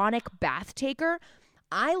chronic bath taker,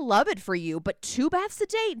 I love it for you. But 2 baths a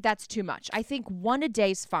day, that's too much. I think 1 a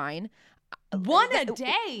day is fine. 1 a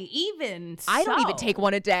day, even. I don't even take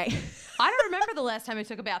 1 a day. I don't remember the last time I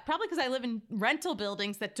took a bath. Probably because I live in rental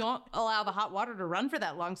buildings that don't allow the hot water to run for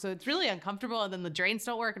that long. So it's really uncomfortable. And then the drains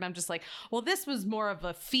don't work. And I'm just like, well, this was more of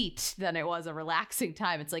a feat than it was a relaxing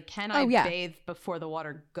time. It's like, can I bathe before the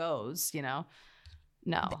water goes, you know?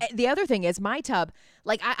 No. The other thing is my tub,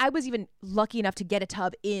 like I was even lucky enough to get a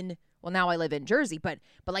tub in. Well, now I live in Jersey, but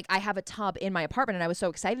like I have a tub in my apartment and I was so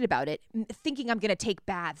excited about it, thinking I'm going to take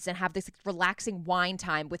baths and have this relaxing wine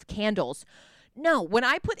time with candles. No,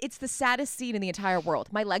 it's the saddest scene in the entire world.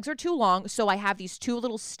 My legs are too long, so I have these 2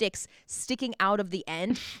 little sticks sticking out of the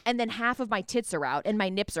end, and then half of my tits are out and my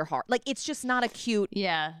nips are hard. Like, it's just not a cute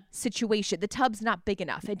situation. The tub's not big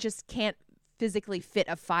enough. It just can't physically fit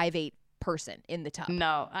a 5'8" person in the tub.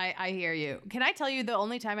 No, I hear you. Can I tell you the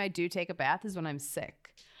only time I do take a bath is when I'm sick.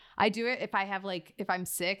 I do it if I'm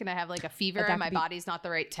sick and I have like a fever and my body's not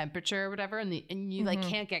the right temperature or whatever, and you like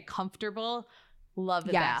can't get comfortable. Love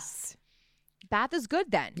the bath. Bath is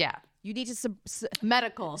good then. Yeah. You need to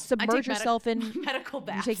submerge yourself in medical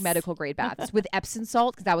baths. You take medical grade baths with Epsom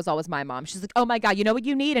salt, because that was always my mom. She's like, oh my God, you know what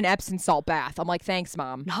you need? An Epsom salt bath. I'm like, thanks,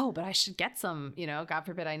 Mom. No, but I should get some, you know, God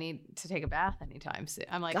forbid I need to take a bath anytime soon.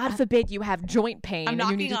 I'm like, God forbid you have joint pain. I'm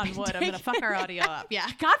knocking on wood. I'm going to fuck our audio up. Yeah.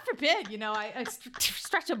 God forbid, you know, I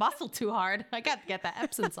stretch a muscle too hard. I got to get that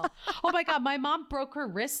Epsom salt. Oh my God, my mom broke her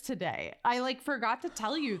wrist today. I like forgot to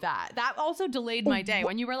tell you that. That also delayed my day.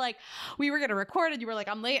 When you were like, we were going to record and you were like,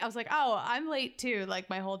 I'm late. I was like, oh, I'm late too. Like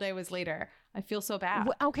my whole day was later. I feel so bad.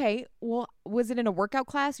 Okay. Well, was it in a workout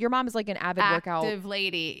class? Your mom is like an avid active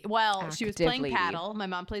lady. Well, she was playing paddle. My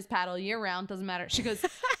mom plays paddle year round. Doesn't matter. She goes,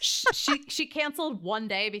 she canceled one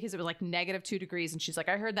day because it was like -2 degrees. And she's like,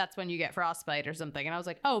 I heard that's when you get frostbite or something. And I was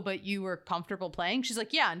like, oh, but you were comfortable playing? She's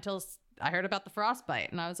like, yeah, until I heard about the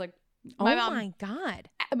frostbite. And I was like, my mom, my God.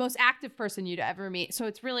 The most active person you'd ever meet. So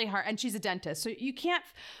it's really hard. And she's a dentist. So you can't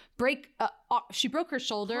break. She broke her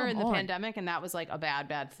shoulder in the pandemic, and that was like a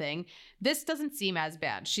bad thing. This doesn't seem as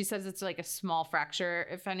bad. She says it's like a small fracture,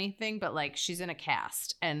 if anything, but like she's in a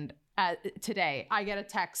cast. And today I get a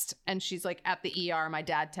text and she's like at the ER. My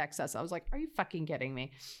dad texts us. I was like, are you fucking kidding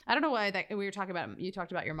me? I don't know why we were talking about, you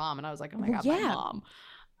talked about your mom, and I was like, oh my God, my mom.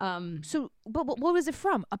 So, but what was it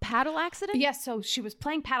from? A paddle accident? Yes. So she was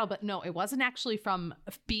playing paddle, but no, it wasn't actually from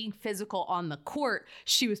being physical on the court.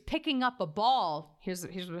 She was picking up a ball. Here's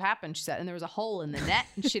what happened. She said, and there was a hole in the net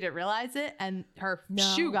and she didn't realize it. And her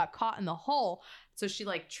shoe got caught in the hole. So she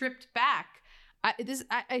like tripped back.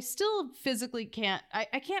 I still physically can't.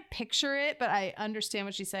 I can't picture it, but I understand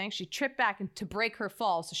what she's saying. She tripped back to break her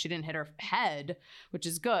fall, so she didn't hit her head, which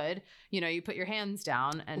is good. You know, you put your hands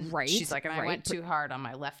down, and she's like, and I went too hard on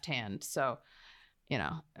my left hand, so you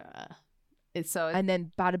know, it's so. And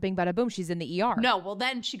then bada bing, bada boom, she's in the ER. No, well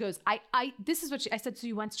then she goes, this is what I said. So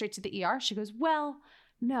you went straight to the ER? She goes, well,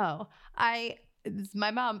 no,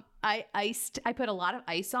 my mom, I put a lot of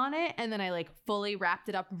ice on it, and then I like fully wrapped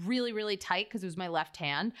it up really, really tight because it was my left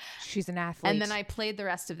hand. She's an athlete. And then I played the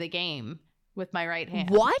rest of the game with my right hand.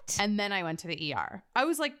 What? And then I went to the ER. I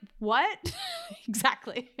was like, what?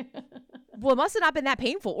 Exactly. Well, it must have not been that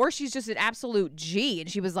painful, or she's just an absolute G, and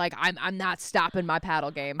she was like, I'm not stopping my paddle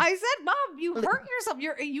game. I said, Mom, you hurt yourself.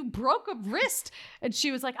 You broke a wrist. And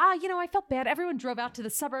she was like, I felt bad. Everyone drove out to the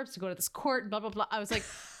suburbs to go to this court, blah, blah, blah. I was like,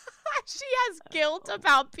 she has guilt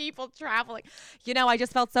about people traveling. I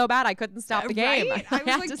just felt so bad I couldn't stop the game. Right? I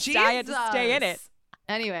was like, I had to stay in it.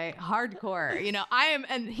 Anyway, hardcore.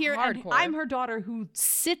 I'm her daughter who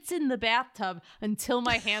sits in the bathtub until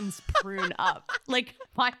my hands prune up. Like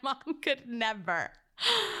my mom could never.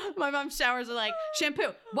 My mom's showers are like shampoo,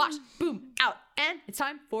 wash, boom, out, and it's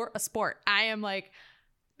time for a sport. I am like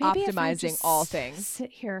optimizing all things.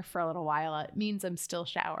 Sit here for a little while. It means I'm still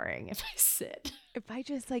showering if I sit. If I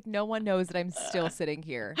just no one knows that I'm still sitting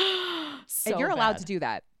here. So and you're allowed to do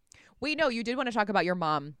that. Wait, no, you did want to talk about your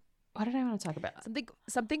mom. What did I want to talk about?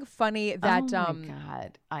 Something funny that oh my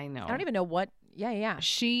God, I know. I don't even know what. Yeah.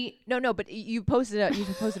 But you posted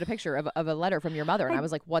a picture of a letter from your mother, and I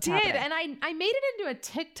was like, what's happening? And I made it into a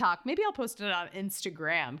TikTok. Maybe I'll post it on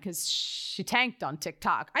Instagram because she tanked on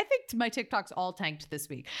TikTok. I think my TikToks all tanked this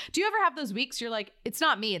week. Do you ever have those weeks you're like, it's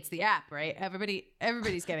not me, it's the app, right?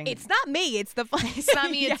 Everybody's getting it's not me, it's the it's not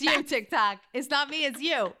me, it's you, TikTok. It's not me, it's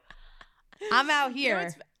you. I'm out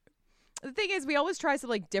here. The thing is, we always try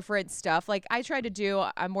some different stuff. I tried to do.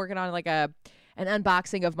 I'm working on an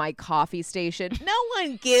unboxing of my coffee station. No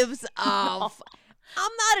one gives off.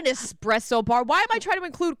 I'm not an espresso bar. Why am I trying to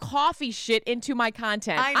include coffee shit into my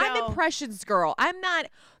content? I know. I'm impressions girl. I'm not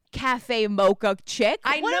cafe mocha chick.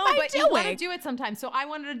 What am I but doing? You want to do it sometimes, so I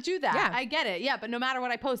wanted to do that. Yeah. I get it. Yeah, but no matter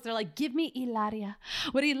what I post, they're like, "Give me Ilaria.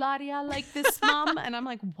 Would Ilaria like this, Mom?" And I'm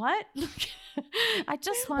like, "What?" I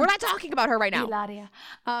just want. We're not talking about her right now. Ilaria.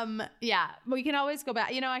 Yeah, we can always go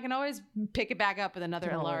back. I can always pick it back up with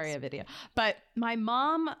another Ilaria video. But my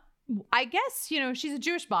mom, I guess, she's a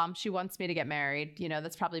Jewish mom. She wants me to get married.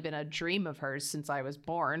 That's probably been a dream of hers since I was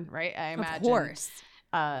born, right? I imagine. Of course.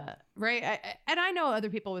 Right. And I know other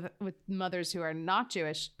people with mothers who are not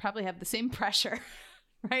Jewish probably have the same pressure,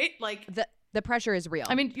 right? Like the pressure is real.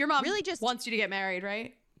 I mean, your mom really just wants you to get married,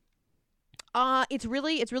 right? It's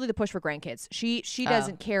really the push for grandkids. She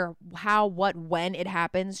doesn't care how, what, when it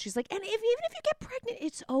happens. She's like, and even if you get pregnant,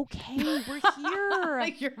 it's okay. We're here.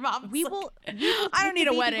 Like your mom. We will I don't need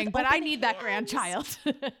a wedding, but I need that grandchild.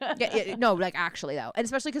 No, actually though, and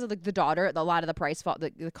especially because of the daughter, a lot of the price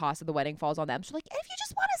the cost of the wedding falls on them. So if you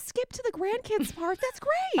just want to skip to the grandkids part, that's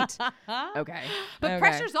great. Okay, but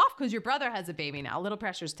pressure's off because your brother has a baby now. A little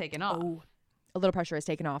pressure's taken off. Oh. A little pressure is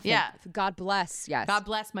taken off. Yeah. God bless. Yes. God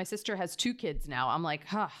bless. My sister has 2 kids now. I'm like,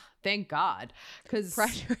 thank God. Because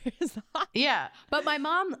pressure is off. Yeah. But my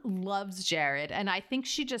mom loves Jared. And I think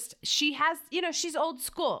she has, she's old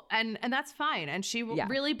school and that's fine. And she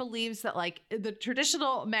really believes that the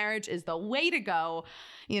traditional marriage is the way to go.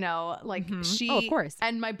 She, of course.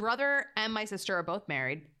 And my brother and my sister are both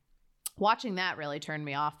married. Watching that really turned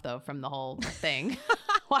me off though from the whole thing.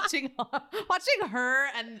 watching her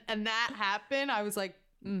and that happen, I was like,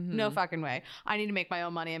 no fucking way. I need to make my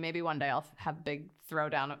own money and maybe one day I'll have a big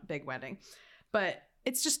throwdown, a big wedding. But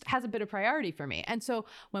it's just has a bit of priority for me. And so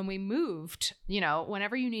when we moved,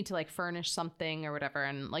 whenever you need to furnish something or whatever,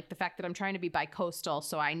 and the fact that I'm trying to be bi-coastal,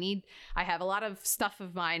 so I have a lot of stuff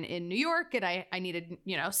of mine in New York and I needed,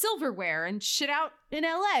 silverware and shit out in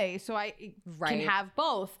LA. So I can have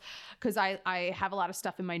both because I have a lot of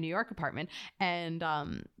stuff in my New York apartment. And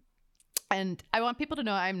I want people to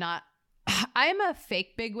know I'm a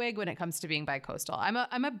fake bigwig when it comes to being bi-coastal.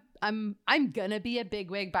 I'm gonna be a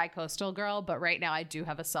bigwig bi-coastal girl, but right now I do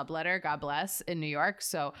have a subletter, God bless, in New York.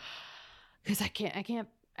 So, because I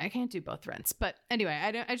can't do both rents. But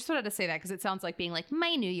anyway, I just wanted to say that because it sounds like being like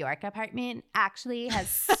my New York apartment actually has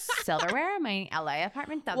silverware. My LA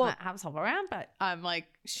apartment does not have silverware, but I'm like,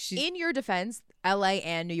 in your defense, LA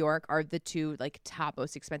and New York are the 2 top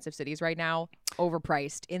most expensive cities right now,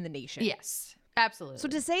 overpriced in the nation. Yes. Absolutely. So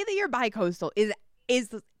to say that you're bi-coastal is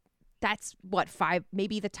that's what, 5,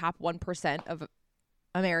 maybe the top 1% of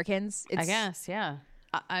Americans. I guess, yeah.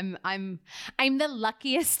 I'm the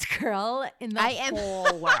luckiest girl in the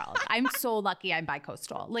whole world. I'm so lucky I'm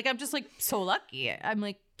bi-coastal. Like, I'm just like so lucky. I'm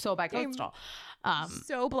like so bi-coastal.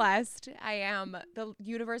 So blessed. I am. The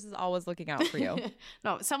universe is always looking out for you.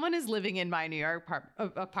 No, someone is living in my New York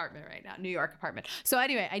apartment right now. New York apartment. So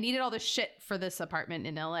anyway, I needed all this shit for this apartment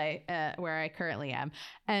in LA where I currently am.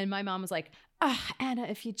 And my mom was like, Anna,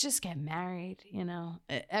 if you just get married, you know,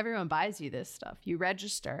 everyone buys you this stuff. You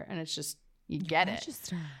register and it's just, you get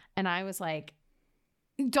it. And I was like,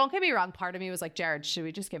 don't get me wrong. Part of me was like, Jared, should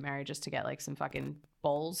we just get married just to get like some fucking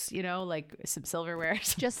bowls, you know, like some silverware?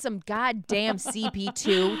 Just some goddamn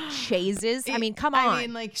CP2 chases. I mean, come on. I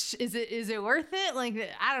mean, like, is it worth it? Like,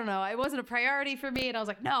 I don't know. It wasn't a priority for me. And I was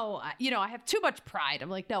like, no, you know, I have too much pride. I'm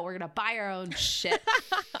like, no, we're going to buy our own shit.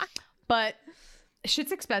 But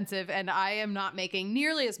shit's expensive and I am not making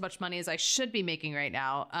nearly as much money as I should be making right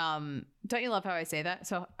now. Don't you love how I say that?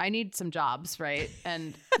 So I need some jobs, right?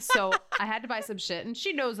 And so I had to buy some shit, and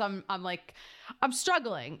she knows I'm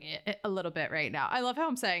struggling a little bit right now. I love how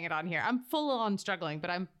I'm saying it on here. I'm full on struggling,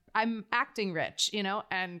 but I'm acting rich, you know?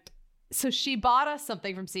 And so she bought us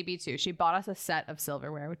something from CB2. She bought us a set of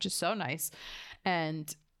silverware, which is so nice.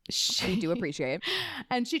 And we do appreciate.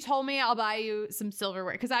 And she told me, I'll buy you some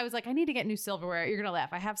silverware. Because I was like, I need to get new silverware. You're going to laugh.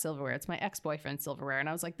 I have silverware. It's my ex-boyfriend's silverware. And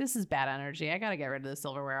I was like, this is bad energy. I got to get rid of the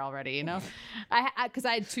silverware already, you know? Because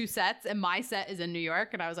I had two sets and my set is in New York.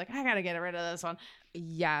 And I was like, I got to get rid of this one.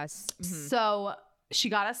 Yes. Mm-hmm. So she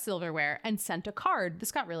got us silverware and sent a card.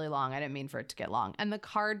 This got really long. I didn't mean for it to get long. And the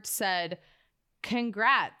card said,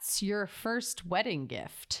 congrats, your first wedding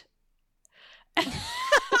gift.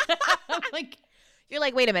 Like, you're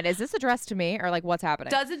like, wait a minute, is this addressed to me or like what's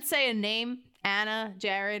happening? Doesn't say a name, Anna,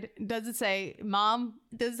 Jared. Doesn't say mom.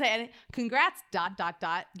 Doesn't say anything. Congrats, ...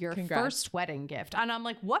 your first wedding gift. And I'm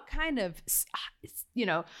like, what kind of, you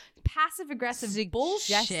know, passive aggressive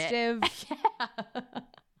bullshit? Yeah.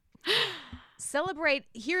 Celebrate.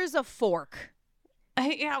 Here's a fork.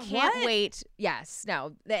 Yeah, Can't wait. Yes.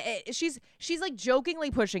 No. She's like jokingly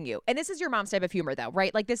pushing you. And this is your mom's type of humor though,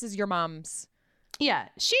 right? Like this is your mom's. Yeah,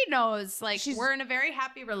 she knows, like, we're in a very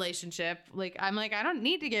happy relationship. Like, I'm like, I don't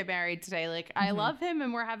need to get married today. Like, I love him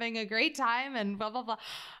and we're having a great time and blah, blah, blah.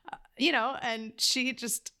 You know, and she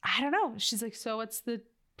just, I don't know. She's like, so what's the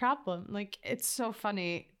problem? Like, it's so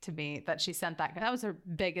funny to me that she sent that. That was her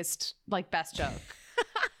biggest, like, best joke.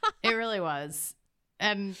 It really was.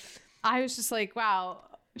 And I was just like, wow,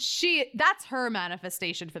 that's her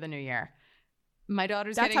manifestation for the new year. My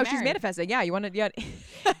daughter's That's getting how married. she's manifesting. Yeah, you want to. Yeah.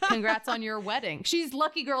 Congrats on your wedding. She's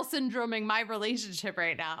lucky girl syndroming my relationship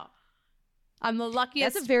right now. I'm the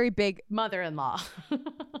luckiest. That's a very big mother-in-law.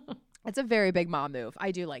 That's a very big mom move.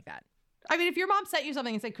 I do like that. I mean, if your mom sent you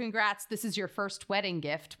something and said, congrats, this is your first wedding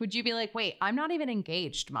gift, would you be like, wait, I'm not even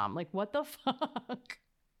engaged, mom? Like, what the fuck?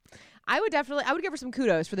 I would give her some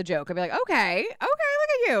kudos for the joke. I'd be like, okay, look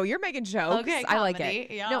at you. You're making jokes. Okay, I like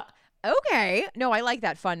it. Yeah. No, okay. No, I like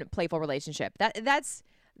that fun, playful relationship. That's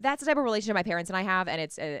the type of relationship my parents and I have,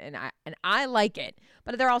 and I like it.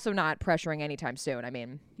 But they're also not pressuring anytime soon. I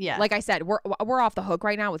mean, yeah. Like I said, we're off the hook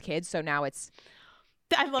right now with kids, so now it's.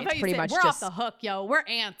 I love how you say we're off the hook, yo. We're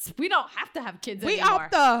ants. We don't have to have kids anymore. We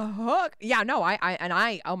off the hook. Yeah, no,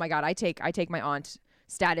 I oh my God, I take my aunt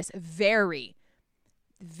status very,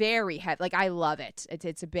 very heavy. Like I love it.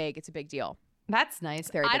 It's a big deal. That's nice.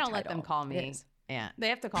 Very I big don't let title. them call me. Yeah, they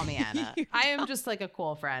have to call me Anna. I am just like a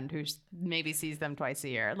cool friend who maybe sees them twice a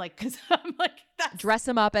year. Like, because I'm like, dress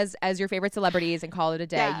them up as your favorite celebrities and call it a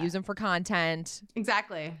day. Yeah. Use them for content.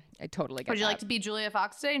 Exactly. I totally get Would you that. like to be Julia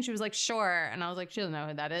Fox today? And she was like, sure. And I was like, she doesn't know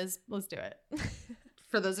who that is. Let's do it.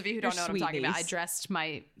 For those of you who don't know what I'm talking about, I dressed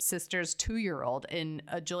my sister's 2-year-old in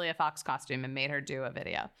a Julia Fox costume and made her do a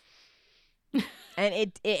video.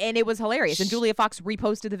 And it was hilarious. And Julia Fox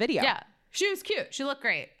reposted the video. Yeah. She was cute. She looked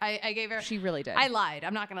great. I gave her. She really did. I lied.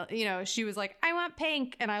 I'm not going to, she was like, I want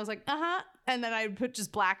pink. And I was like, uh-huh. And then I put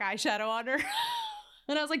just black eyeshadow on her.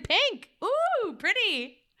 And I was like, pink. Ooh,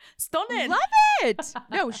 pretty. Stunning. Love it.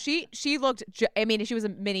 No, she looked, she was a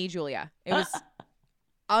mini Julia. It was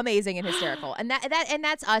amazing and hysterical. And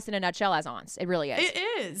that's us in a nutshell as aunts. It really is. It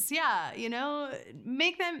is. Yeah.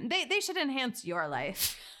 Make them, they should enhance your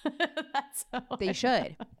life. That's how they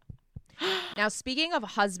should. Now, speaking of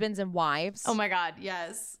husbands and wives. Oh my God,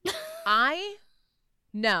 yes. I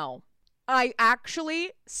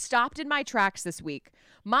actually stopped in my tracks this week.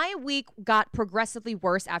 My week got progressively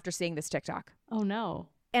worse after seeing this TikTok. Oh no.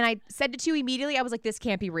 And I said it to you immediately. I was like, this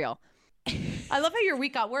can't be real. I love how your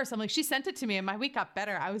week got worse. I'm like, she sent it to me and my week got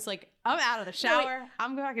better. I was like, I'm out of the shower.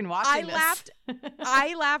 I'm fucking watching this.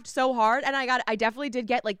 I laughed so hard, and I definitely did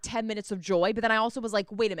get like 10 minutes of joy, but then I also was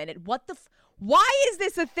like, wait a minute, why is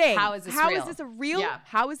this a thing? How is this real? How is this a real? Yeah.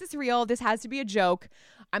 How is this real? This has to be a joke.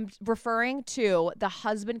 I'm referring to the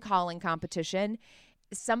husband calling competition.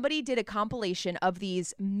 Somebody did a compilation of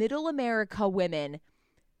these middle America women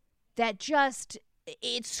that just,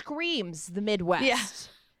 it screams the Midwest. Yeah.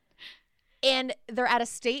 And they're at a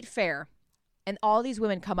state fair, and all these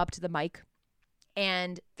women come up to the mic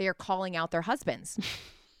and they're calling out their husbands.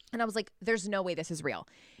 And I was like, there's no way this is real.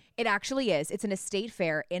 It actually is. It's an estate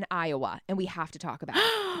fair in Iowa, and we have to talk about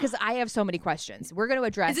it because I have so many questions. We're going to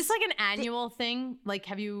address. Is this like an annual thing? Like,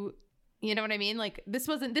 have you know what I mean? Like, this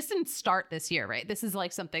didn't start this year, right? This is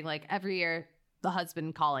like something like every year the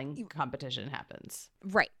husband calling competition happens.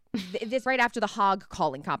 Right. This right after the hog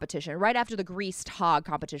calling competition, right after the greased hog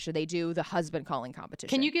competition, they do the husband calling competition.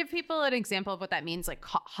 Can you give people an example of what that means? Like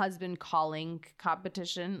husband calling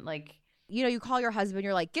competition? Like, you know, you call your husband,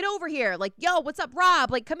 you're like, get over here. Like, yo, what's up,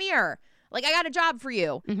 Rob? Like, come here. Like, I got a job for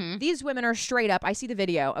you. mm-hmm. These women are straight up. I see the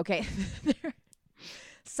video. Okay.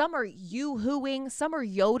 Some are yoo-hooing. Some are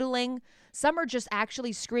yodeling. Some are just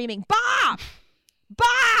actually screaming, Bob!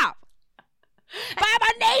 Bob! Bob,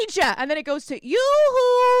 I need ya! And then it goes to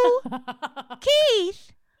yoo-hoo!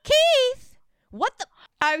 Keith! What the?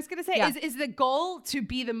 I was going to say, Yeah. is the goal to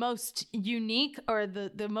be the most unique or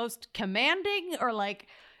the most commanding, or like,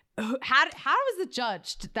 how is it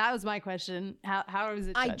judged? That was my question. How is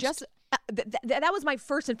it judged? That was my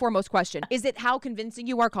first and foremost question. Is it how convincing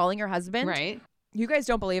you are calling your husband? Right. You guys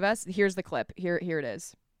don't believe us? Here's the clip. Here it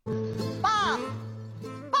is. Bob!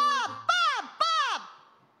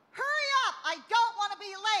 Hurry up! I don't want to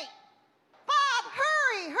be late! Bob,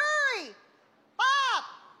 hurry! Bob!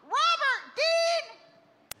 Robert! Dean!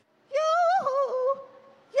 Yoo-hoo!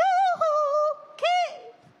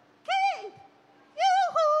 Keith!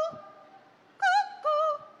 Yoo-hoo! Cuckoo!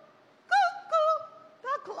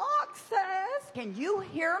 The clock says... Can you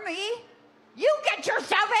hear me? You get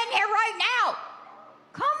yourself in here right now!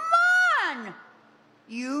 Come on!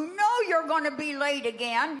 You know you're going to be late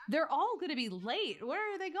again. They're all going to be late.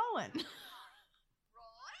 Where are they going?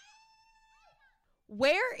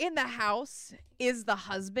 Where in the house is the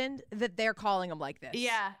husband that they're calling him like this?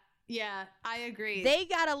 Yeah, I agree. They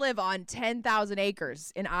got to live on 10,000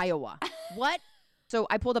 acres in Iowa. What? So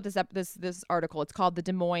I pulled up this article. It's called the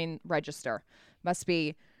Des Moines Register. Must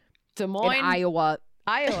be Des Moines, in Iowa.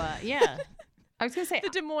 Iowa, yeah. I was going to say The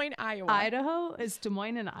Des Moines, Iowa. Idaho is Des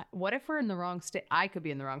Moines, and what if we're in the wrong state? I could be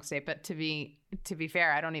in the wrong state, but to be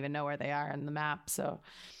fair, I don't even know where they are on the map. So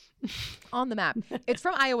on the map, it's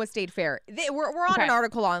from Iowa State Fair. We're on Okay. an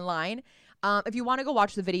article online. If you want to go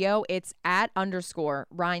watch the video, it's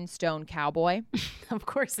 @_Rhinestone Cowboy. of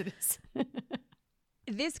course it is.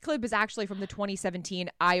 This clip is actually from the 2017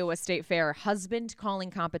 Iowa State Fair husband calling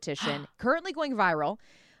competition, currently going viral.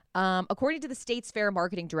 According to the state's fair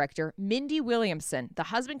marketing director, Mindy Williamson, the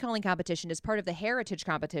husband calling competition is part of the Heritage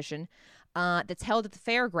competition that's held at the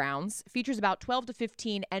fairgrounds. Features about 12 to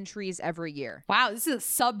 15 entries every year. Wow, this is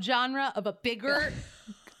a subgenre of a bigger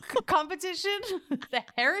competition, the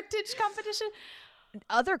Heritage competition.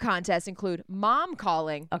 Other contests include mom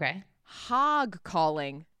calling, Okay. hog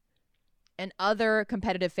calling, and other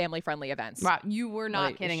competitive family-friendly events. Wow, you were not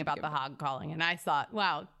Well, kidding should about give the it. hog calling, and I thought,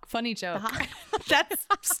 wow, funny joke. That's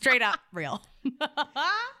straight up real.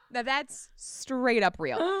 Now that's straight up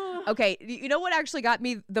real. Okay, you know what actually got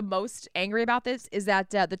me the most angry about this is that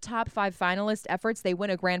the top 5 finalist efforts, they win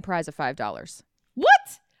a grand prize of $5.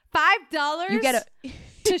 What? $5? You get a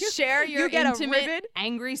to share your get a intimate, ribbon.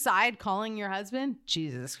 angry side calling your husband?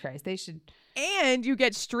 Jesus Christ, they should and you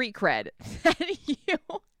get street cred.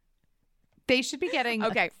 They should be getting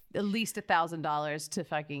Okay. at least $1,000 to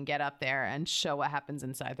fucking get up there and show what happens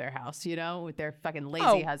inside their house, you know, with their fucking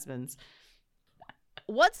lazy husbands.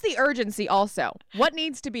 What's the urgency also? What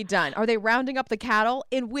needs to be done? Are they rounding up the cattle?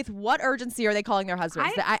 And with what urgency are they calling their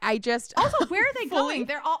husbands? I just... Also, where are they going?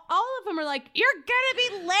 They're all of them are like, you're gonna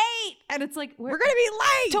be late. And it's like, We're going to be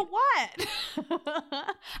late! to what?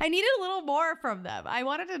 I needed a little more from them. I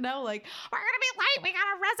wanted to know, like, we're gonna be late. We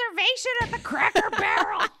got a reservation at the Cracker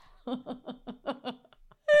Barrel.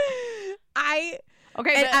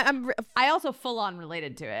 Okay, I also full on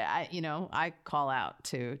related to it. I call out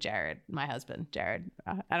to Jared, my husband, Jared.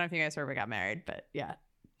 I don't know if you guys ever got married, but yeah.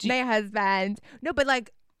 my husband. No, but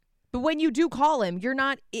when you do call him, you're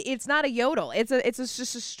not. It's not a yodel. It's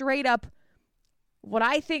just a straight up. What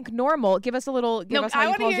I think normal. Give us a little. Give us how I you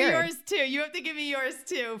want to call hear Jared. yours too. You have to give me yours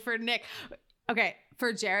too for Nick. Okay,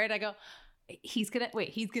 for Jared, I go, he's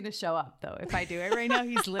gonna show up though. If I do it right now,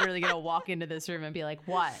 he's literally gonna walk into this room and be like,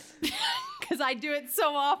 what? Because I do it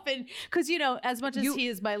so often. Because, you know, as much as he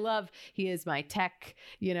is my love, he is my tech,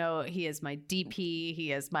 you know, he is my DP,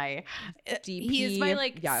 he is my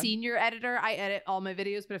senior editor. I edit all my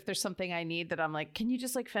videos, but if there's something I need that I'm like, can you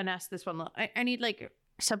just like finesse this one? I need like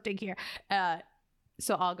something here.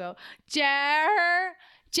 So I'll go, Jared,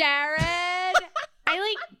 Jared,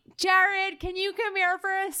 can you come here for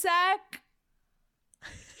a sec?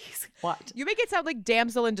 What? You make it sound like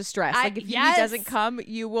damsel in distress. Like if he doesn't come,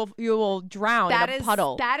 you will drown in a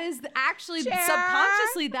puddle. That is actually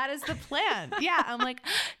subconsciously that is the plan. Yeah, I'm like,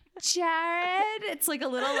 Jared. It's like a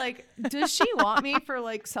little like, does she want me for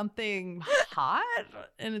like something hot?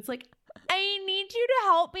 And it's like, I need you to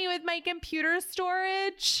help me with my computer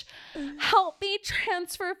storage. Help me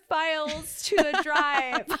transfer files to a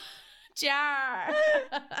drive. Jar.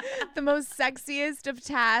 The most sexiest of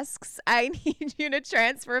tasks. I need you to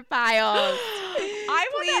transfer files.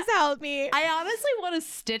 Please help me. I honestly want to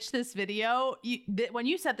stitch this video. When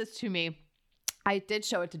you sent this to me, I did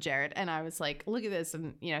show it to Jared and I was like, look at this.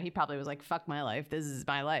 And, you know, he probably was like, fuck my life. This is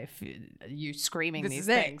my life. You screaming these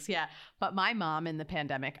things. Yeah. But my mom in the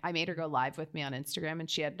pandemic, I made her go live with me on Instagram and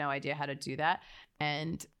she had no idea how to do that.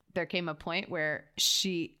 And there came a point where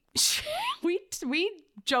we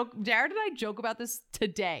joke, Jared and I joke about this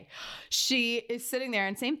today. She is sitting there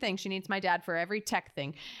and same thing. She needs my dad for every tech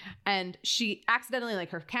thing. And she accidentally, like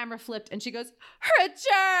her camera flipped and she goes,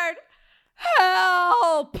 Richard,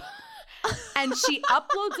 help. And she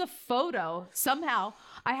uploads a photo somehow.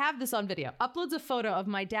 I have this on video. Uploads a photo of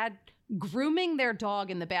my dad grooming their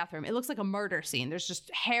dog in the bathroom. It looks like a murder scene. There's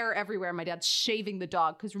just hair everywhere. My dad's shaving the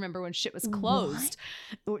dog because remember when shit was closed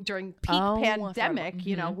during peak pandemic,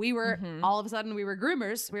 you know, we were all of a sudden we were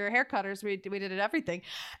groomers, we were hair cutters, we did everything.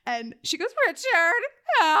 And she goes, Richard,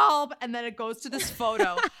 help. And then it goes to this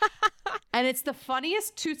photo. And it's the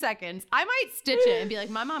funniest 2 seconds. I might stitch it and be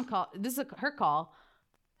like, my mom called. This is her call.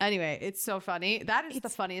 Anyway, it's so funny. That is the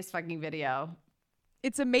funniest fucking video.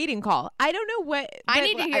 It's a mating call. I don't know what. I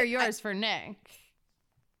need to hear yours for Nick.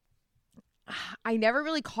 I never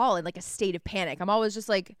really call in like a state of panic. I'm always just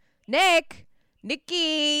like,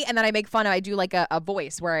 Nikki. And then I make fun of, I do like a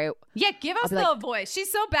voice where I. Yeah, give us the voice.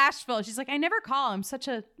 She's so bashful. She's like, I never call. I'm such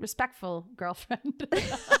a respectful girlfriend.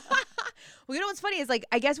 Well, you know what's funny is like,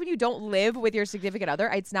 I guess when you don't live with your significant other,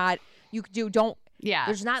 it's not, yeah.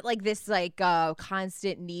 There's not like this like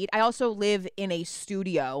constant need. I also live in a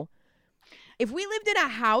studio. If we lived in a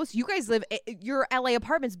house, you guys your LA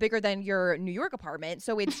apartment's bigger than your New York apartment.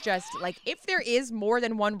 So it's just like, if there is more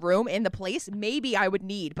than one room in the place, maybe I would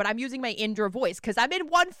need, but I'm using my Indra voice because I'm in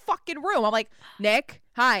one fucking room. I'm like, Nick,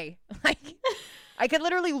 hi. Like, I could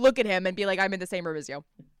literally look at him and be like, I'm in the same room as you.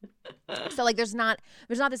 So like there's not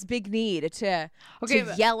this big need to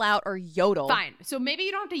yell out or yodel. Fine. So maybe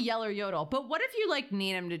you don't have to yell or yodel, but what if you like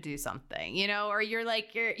need him to do something, you know, or you're like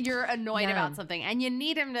you're annoyed about something and you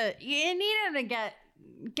need him to get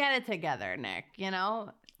it together, Nick, you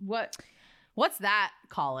know? What's that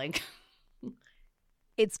calling?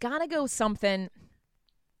 It's gotta go something.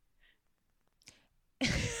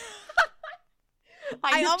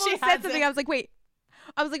 I almost said something. I was like, wait,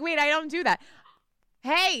 I don't do that.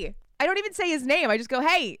 Hey, I don't even say his name. I just go,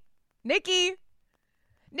 hey, Nick,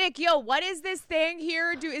 yo, what is this thing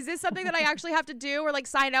here? Is this something that I actually have to do or like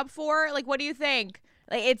sign up for? Like, what do you think?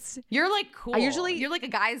 Like, you're like cool. You're like a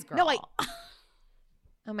guy's girl. No, like,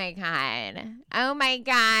 oh my God.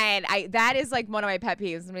 That is like one of my pet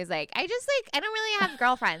peeves. Somebody's like, I don't really have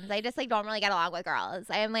girlfriends. I just like don't really get along with girls.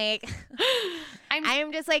 I'm like,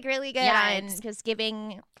 I'm just like really good on just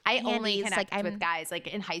giving. I only connect with guys like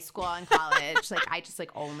in high school and college. Like I just like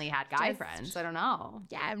only had guy friends. I don't know.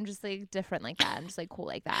 Yeah, I'm just like different like that. I'm just like cool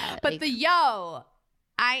like that. But like, do I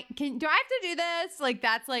have to do this? Like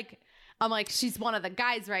that's like I'm like she's one of the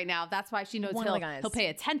guys right now. That's why she knows he'll pay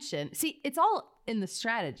attention. See, it's all in the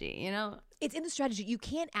strategy, you know? It's in the strategy. You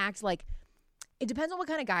can't act like it depends on what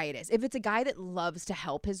kind of guy it is. If it's a guy that loves to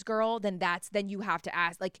help his girl, then you have to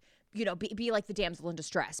ask like, you know, be like the damsel in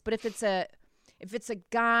distress. But if it's a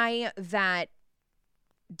guy that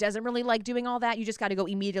doesn't really like doing all that, you just got to go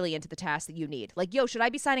immediately into the task that you need. Like, yo, should I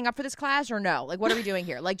be signing up for this class or no? Like, what are we doing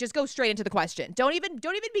here? Like, just go straight into the question. Don't even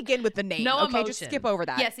begin with the name. No emotion. Just skip over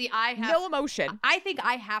that. Yeah, see, no emotion. I think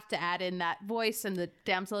I have to add in that voice and the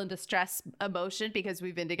damsel in distress emotion because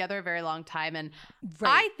we've been together a very long time, and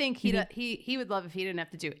I think he would love if he didn't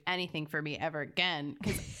have to do anything for me ever again.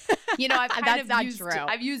 Because you know,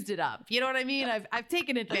 I've used it up. You know what I mean? I've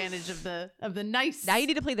taken advantage of the nice. Now you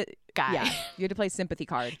need to play the guy. Yeah, you have to play sympathy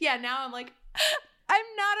card. Yeah, now I'm like, I'm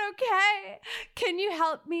not okay? Can you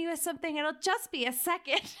help me with something? It'll just be a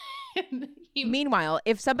second. Meanwhile,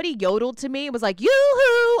 if somebody yodeled to me and was like,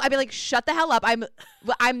 yoo-hoo, I'd be like, shut the hell up. I'm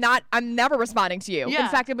never responding to you. Yeah.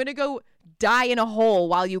 In fact, I'm going to go die in a hole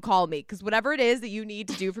while you call me, because whatever it is that you need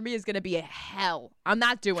to do for me is going to be a hell. I'm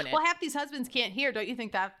not doing it. Well, half these husbands can't hear. Don't you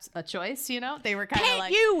think that's a choice? You know, they were kind of Can't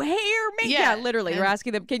like, you hear me? Yeah, literally. You're And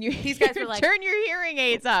asking them, can you these guys were like, turn your hearing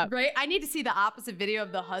aids up? right? I need to see the opposite video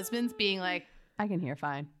of the husbands being like, I can hear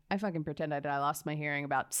fine. I fucking pretended I lost my hearing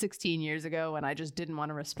about 16 years ago when I just didn't want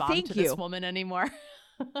to respond to this woman anymore.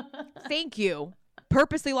 Thank you.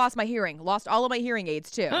 Purposely lost my hearing. Lost all of my hearing aids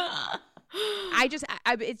too.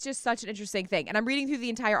 It's just such an interesting thing. And I'm reading through the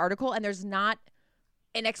entire article and there's not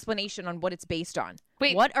an explanation on what it's based on.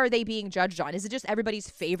 Wait. What are they being judged on? Is it just everybody's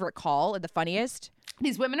favorite call and the funniest?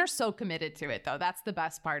 These women are so committed to it, though. That's the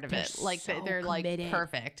best part of it. Like, so they're like committed.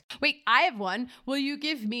 perfect. Wait, I have one. Will you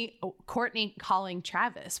give me Courtney calling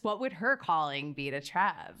Travis? What would her calling be to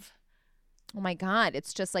Trav? Oh my God.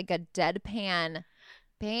 It's just like a deadpan,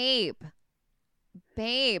 babe,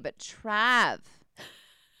 Trav.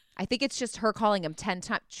 I think it's just her calling him 10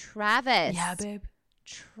 times. Travis. Yeah, babe.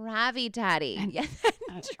 Travie daddy. Yeah.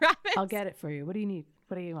 Travis. I'll get it for you. What do you need?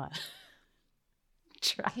 What do you want?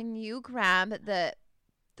 Can you grab the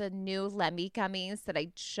new Lemmy gummies that I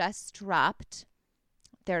just dropped?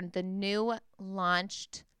 They're the new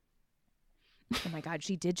launched. Oh my God,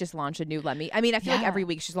 she did just launch a new Lemmy. I mean, I feel like every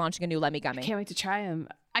week she's launching a new Lemmy gummy. I can't wait to try him.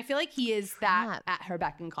 I feel like he is that at her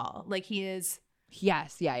beck and call. Like, he is.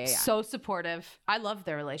 Yes. Yeah. So supportive. I love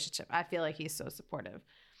their relationship. I feel like he's so supportive.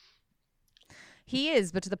 He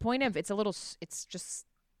is, but to the point of it's kind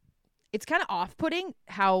of off-putting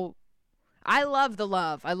how I love the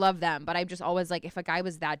love. I love them, but I'm just always like, if a guy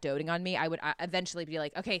was that doting on me, I would eventually be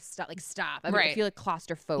like, okay, stop. I feel like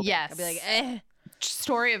claustrophobic. Yes. I'd be like, eh.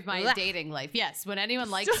 Story of my dating life. Yes. When anyone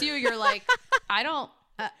likes you, you're like, I don't.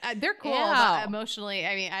 They're cool, Ew. but emotionally,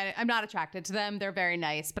 I mean, I'm not attracted to them. They're very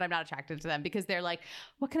nice, but I'm not attracted to them because they're like,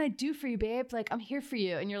 what can I do for you, babe? Like, I'm here for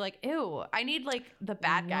you. And you're like, ew, I need like the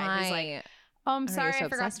bad guy who's like, oh, I'm sorry, I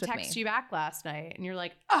forgot to text you back last night. And you're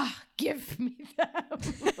like, give me them.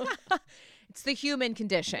 It's the human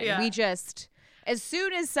condition. Yeah. We just, as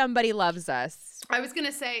soon as somebody loves us. I was going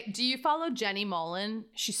to say, do you follow Jenny Mullen?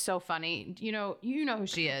 She's so funny. You know who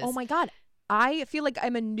she is. Oh my God. I feel like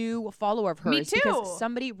I'm a new follower of hers. Me too. Because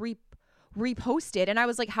somebody reposted and I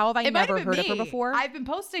was like, how have I never heard of her before? I've been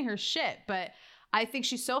posting her shit, but I think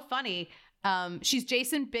she's so funny. She's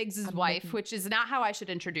Jason Biggs' wife, which is not how I should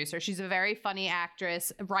introduce her. She's a very funny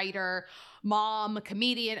actress, writer, mom,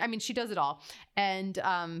 comedian. I mean, she does it all. And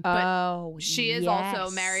but she is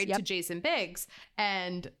also married to Jason Biggs.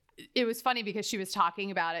 And it was funny because she was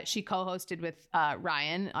talking about it. She co-hosted with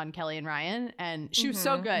Ryan on Kelly and Ryan, and she was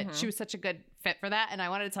so good. She was such a good fit for that. And I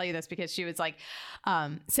wanted to tell you this because she was like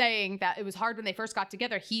saying that it was hard when they first got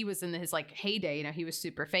together. He was in his like heyday, he was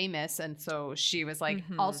super famous. And so she was like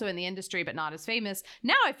also in the industry, but not as famous.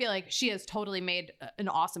 Now I feel like she has totally made an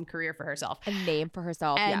awesome career for herself. A name for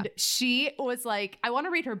herself. And she was like, I want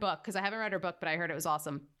to read her book because I haven't read her book, but I heard it was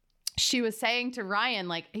awesome. She was saying to Ryan,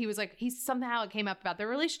 like, he somehow it came up about their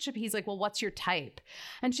relationship. He's like, well, what's your type?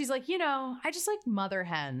 And she's like, I just like mother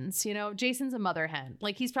hens. Jason's a mother hen.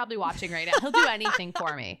 Like, he's probably watching right now. He'll do anything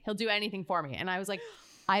for me. And I was like,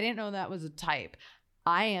 I didn't know that was a type.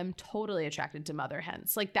 I am totally attracted to mother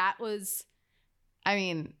hens. Like, that was, I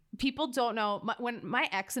mean, people don't know. When my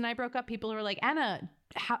ex and I broke up, people were like, Anna,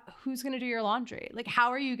 who's going to do your laundry? Like,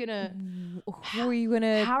 how are you going to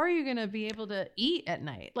be able to eat at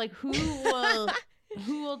night? Like, who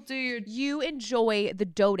will do your... You enjoy the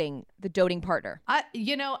doting partner. I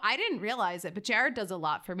didn't realize it, but Jared does a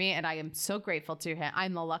lot for me and I am so grateful to him.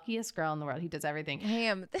 I'm the luckiest girl in the world. He does everything. I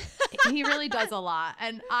am. He really does a lot.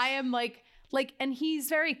 And I am like, and he's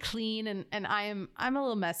very clean and I'm a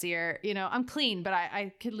little messier, I'm clean, but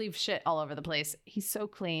I could leave shit all over the place. He's so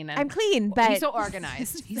clean. And I'm clean, but he's so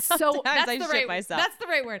organized. He's so, that's the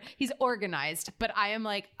right word. He's organized, but I am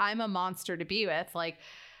like, I'm a monster to be with. Like,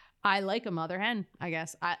 I like a mother hen, I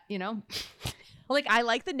guess. Like, I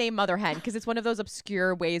like the name mother hen because it's one of those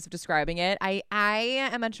obscure ways of describing it. I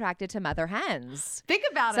am attracted to mother hens. Think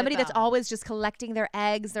about somebody that's always just collecting their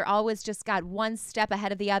eggs. They're always just got one step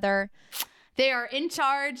ahead of the other. They are in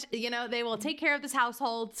charge. They will take care of this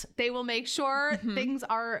household. They will make sure things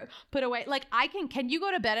are put away. Like, can you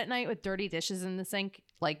go to bed at night with dirty dishes in the sink?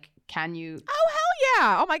 Like, Can you? Oh, hell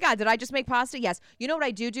yeah. Oh, my God. Did I just make pasta? Yes. You know what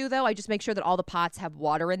I do, though? I just make sure that all the pots have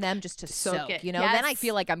water in them just to soak. it. You know, then I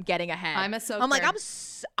feel like I'm getting ahead. I'm a soaker. I'm like, I'm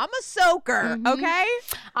a soaker, okay?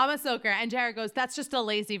 I'm a soaker. And Jared goes, that's just a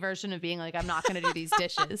lazy version of being like, I'm not going to do these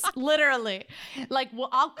dishes. Literally. Like, well,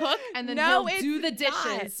 I'll cook and then he'll do the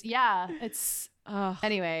dishes. Not. Yeah. It's,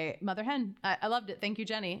 anyway, Mother Hen. I loved it. Thank you,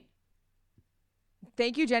 Jenny.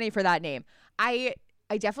 Thank you, Jenny, for that name.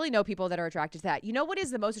 I definitely know people that are attracted to that. You know what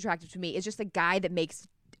is the most attractive to me is just a guy that makes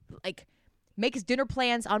dinner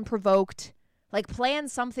plans unprovoked, like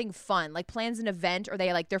plans something fun, like plans an event, or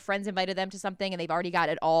they like their friends invited them to something and they've already got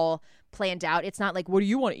it all planned out. It's not like, what do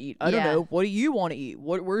you want to eat? I don't know. What do you want to eat?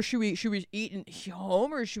 Where should we eat in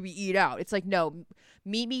home or should we eat out? It's like, no,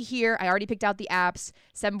 meet me here. I already picked out the apps,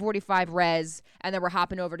 7:45 res, and then we're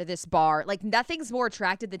hopping over to this bar. Like nothing's more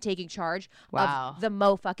attractive than taking charge of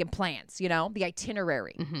the fucking plans, you know, the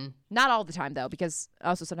itinerary. Not all the time though, because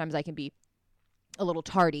also sometimes I can be a little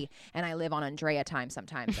tardy and I live on Andrea time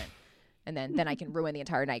sometimes. And then I can ruin the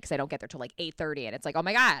entire night because I don't get there till like 8:30 and it's like, oh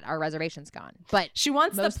my God, our reservation's gone. But she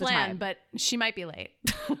wants the most of plan, time, but she might be late.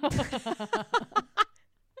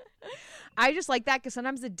 I just like that because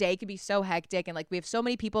sometimes the day can be so hectic and like we have so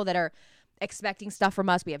many people that are expecting stuff from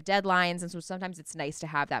us. We have deadlines. And so sometimes it's nice to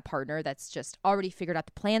have that partner that's just already figured out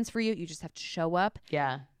the plans for you. You just have to show up.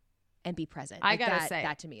 Yeah. And be present. I gotta say,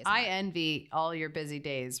 that to me is I envy all your busy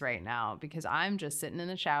days right now because I'm just sitting in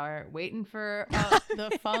the shower waiting for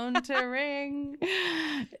the phone to ring.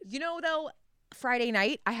 You know, though, Friday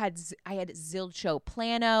night I had Zilcho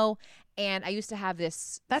Plano, and I used to have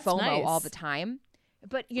this FOMO all the time.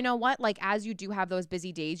 But you know what? Like, as you do have those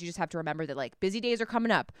busy days, you just have to remember that like busy days are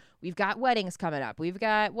coming up. We've got weddings coming up. We've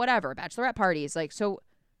got whatever bachelorette parties. Like, so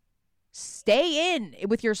stay in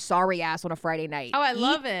with your sorry ass on a Friday night. Oh, I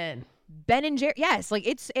love it. Ben and Jerry. Yes, like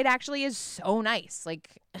it actually is so nice.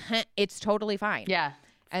 Like it's totally fine. Yeah.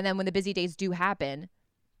 And then when the busy days do happen,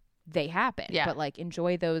 they happen. Yeah. But like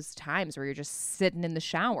enjoy those times where you're just sitting in the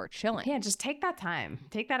shower chilling. Yeah, just take that time.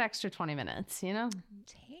 Take that extra 20 minutes, you know?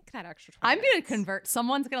 Take that extra 20 I'm minutes. going to convert.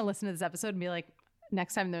 Someone's going to listen to this episode and be like,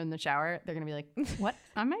 next time they're in the shower, they're going to be like, what?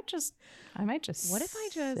 I might just What if I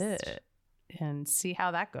just sit and see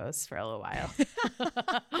how that goes for a little while.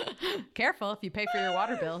 Careful if you pay for your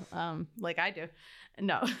water bill, like I do.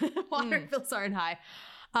 No, water bills aren't high.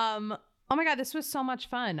 Oh my God, this was so much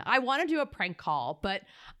fun. I want to do a prank call, but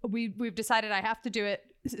we've decided I have to do it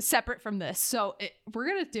separate from this. So we're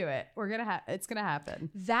gonna do it. It's gonna happen.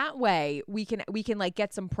 That way we can like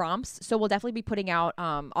get some prompts. So we'll definitely be putting out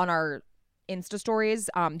on our Insta stories,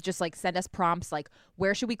 just like send us prompts like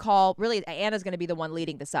where should we call. Really, Anna's gonna be the one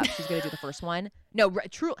leading this up. She's gonna do the first one. No,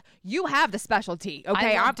 true, you have the specialty.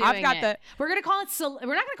 Okay, I've got the. We're gonna call it.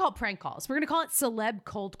 We're not gonna call it prank calls. We're gonna call it celeb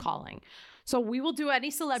cold calling. So we will do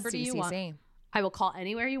any celebrity you want. I will call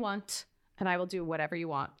anywhere you want, and I will do whatever you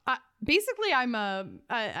want. Basically, I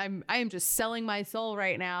am just selling my soul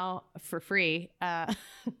right now for free.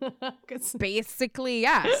 Basically,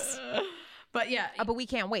 yes. But yeah, but we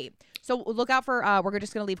can't wait. So look out for. We're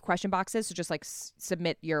just gonna leave question boxes. So just like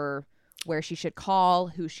submit your where she should call,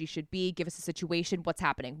 who she should be, give us a situation, what's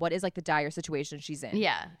happening, what is like the dire situation she's in.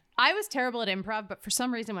 Yeah, I was terrible at improv, but for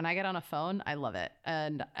some reason when I get on a phone, I love it,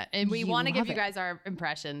 and we want to give you guys our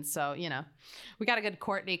impressions. So you know, we got a good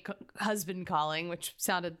Courtney husband calling, which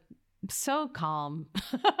sounded so calm.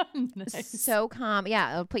 Nice. So calm.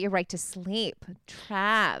 Yeah, it'll put you right to sleep.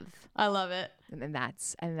 Trav. I love it. And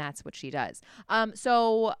that's what she does.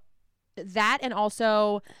 So that, and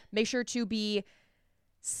also make sure to be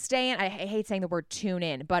staying. I hate saying the word tune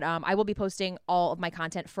in, but I will be posting all of my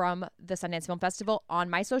content from the Sundance Film Festival on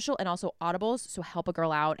my social and also Audible's. So help a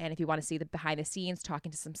girl out, and if you want to see the behind the scenes,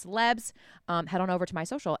 talking to some celebs, head on over to my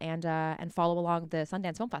social and follow along the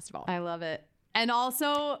Sundance Film Festival. I love it. And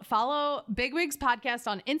also follow Bigwigs Podcast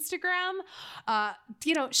on Instagram.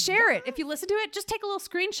 Share it. If you listen to it, just take a little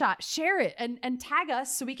screenshot, share it, and tag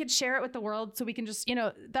us so we can share it with the world. So we can just,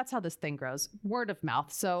 that's how this thing grows. Word of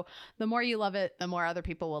mouth. So the more you love it, the more other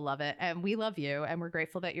people will love it. And we love you. And we're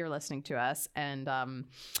grateful that you're listening to us. And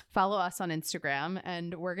follow us on Instagram.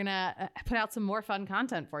 And we're going to put out some more fun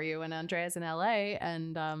content for you. And Andrea's in LA.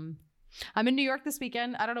 And I'm in New York this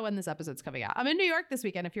weekend. I don't know when this episode's coming out. I'm in New York this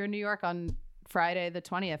weekend. If you're in New York on Friday the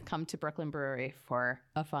 20th, come to Brooklyn Brewery for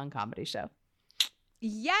a fun comedy show.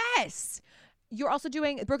 Yes. You're also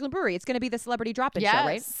doing Brooklyn Brewery. It's going to be the celebrity drop-in show,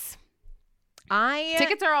 right?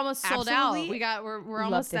 Tickets are almost sold out. We're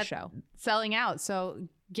almost at show. Selling out. So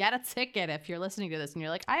get a ticket if you're listening to this and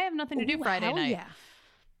you're like, I have nothing to do Friday night. Yeah.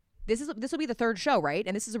 This will be the third show, right?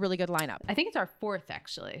 And this is a really good lineup. I think it's our fourth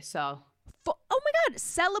actually. So oh my God,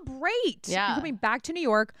 celebrate. Yeah. You're coming back to New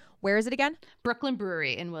York. Where is it again? Brooklyn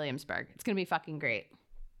Brewery in Williamsburg. It's going to be fucking great.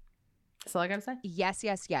 That's all I got to say.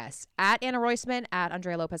 Yes. At Anna Roisman, at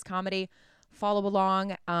Andrea Lopez Comedy. Follow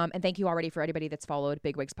along. And thank you already for anybody that's followed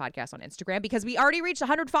Big Wigs Podcast on Instagram because we already reached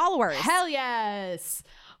 100 followers. Hell yes.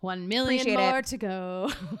 1 million Appreciate more it. to go.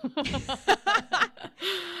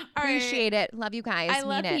 Appreciate it. Love you guys. I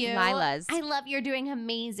love Mean it. you. Lilas. I love you're doing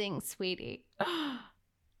amazing, sweetie.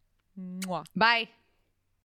 Mwah. Bye.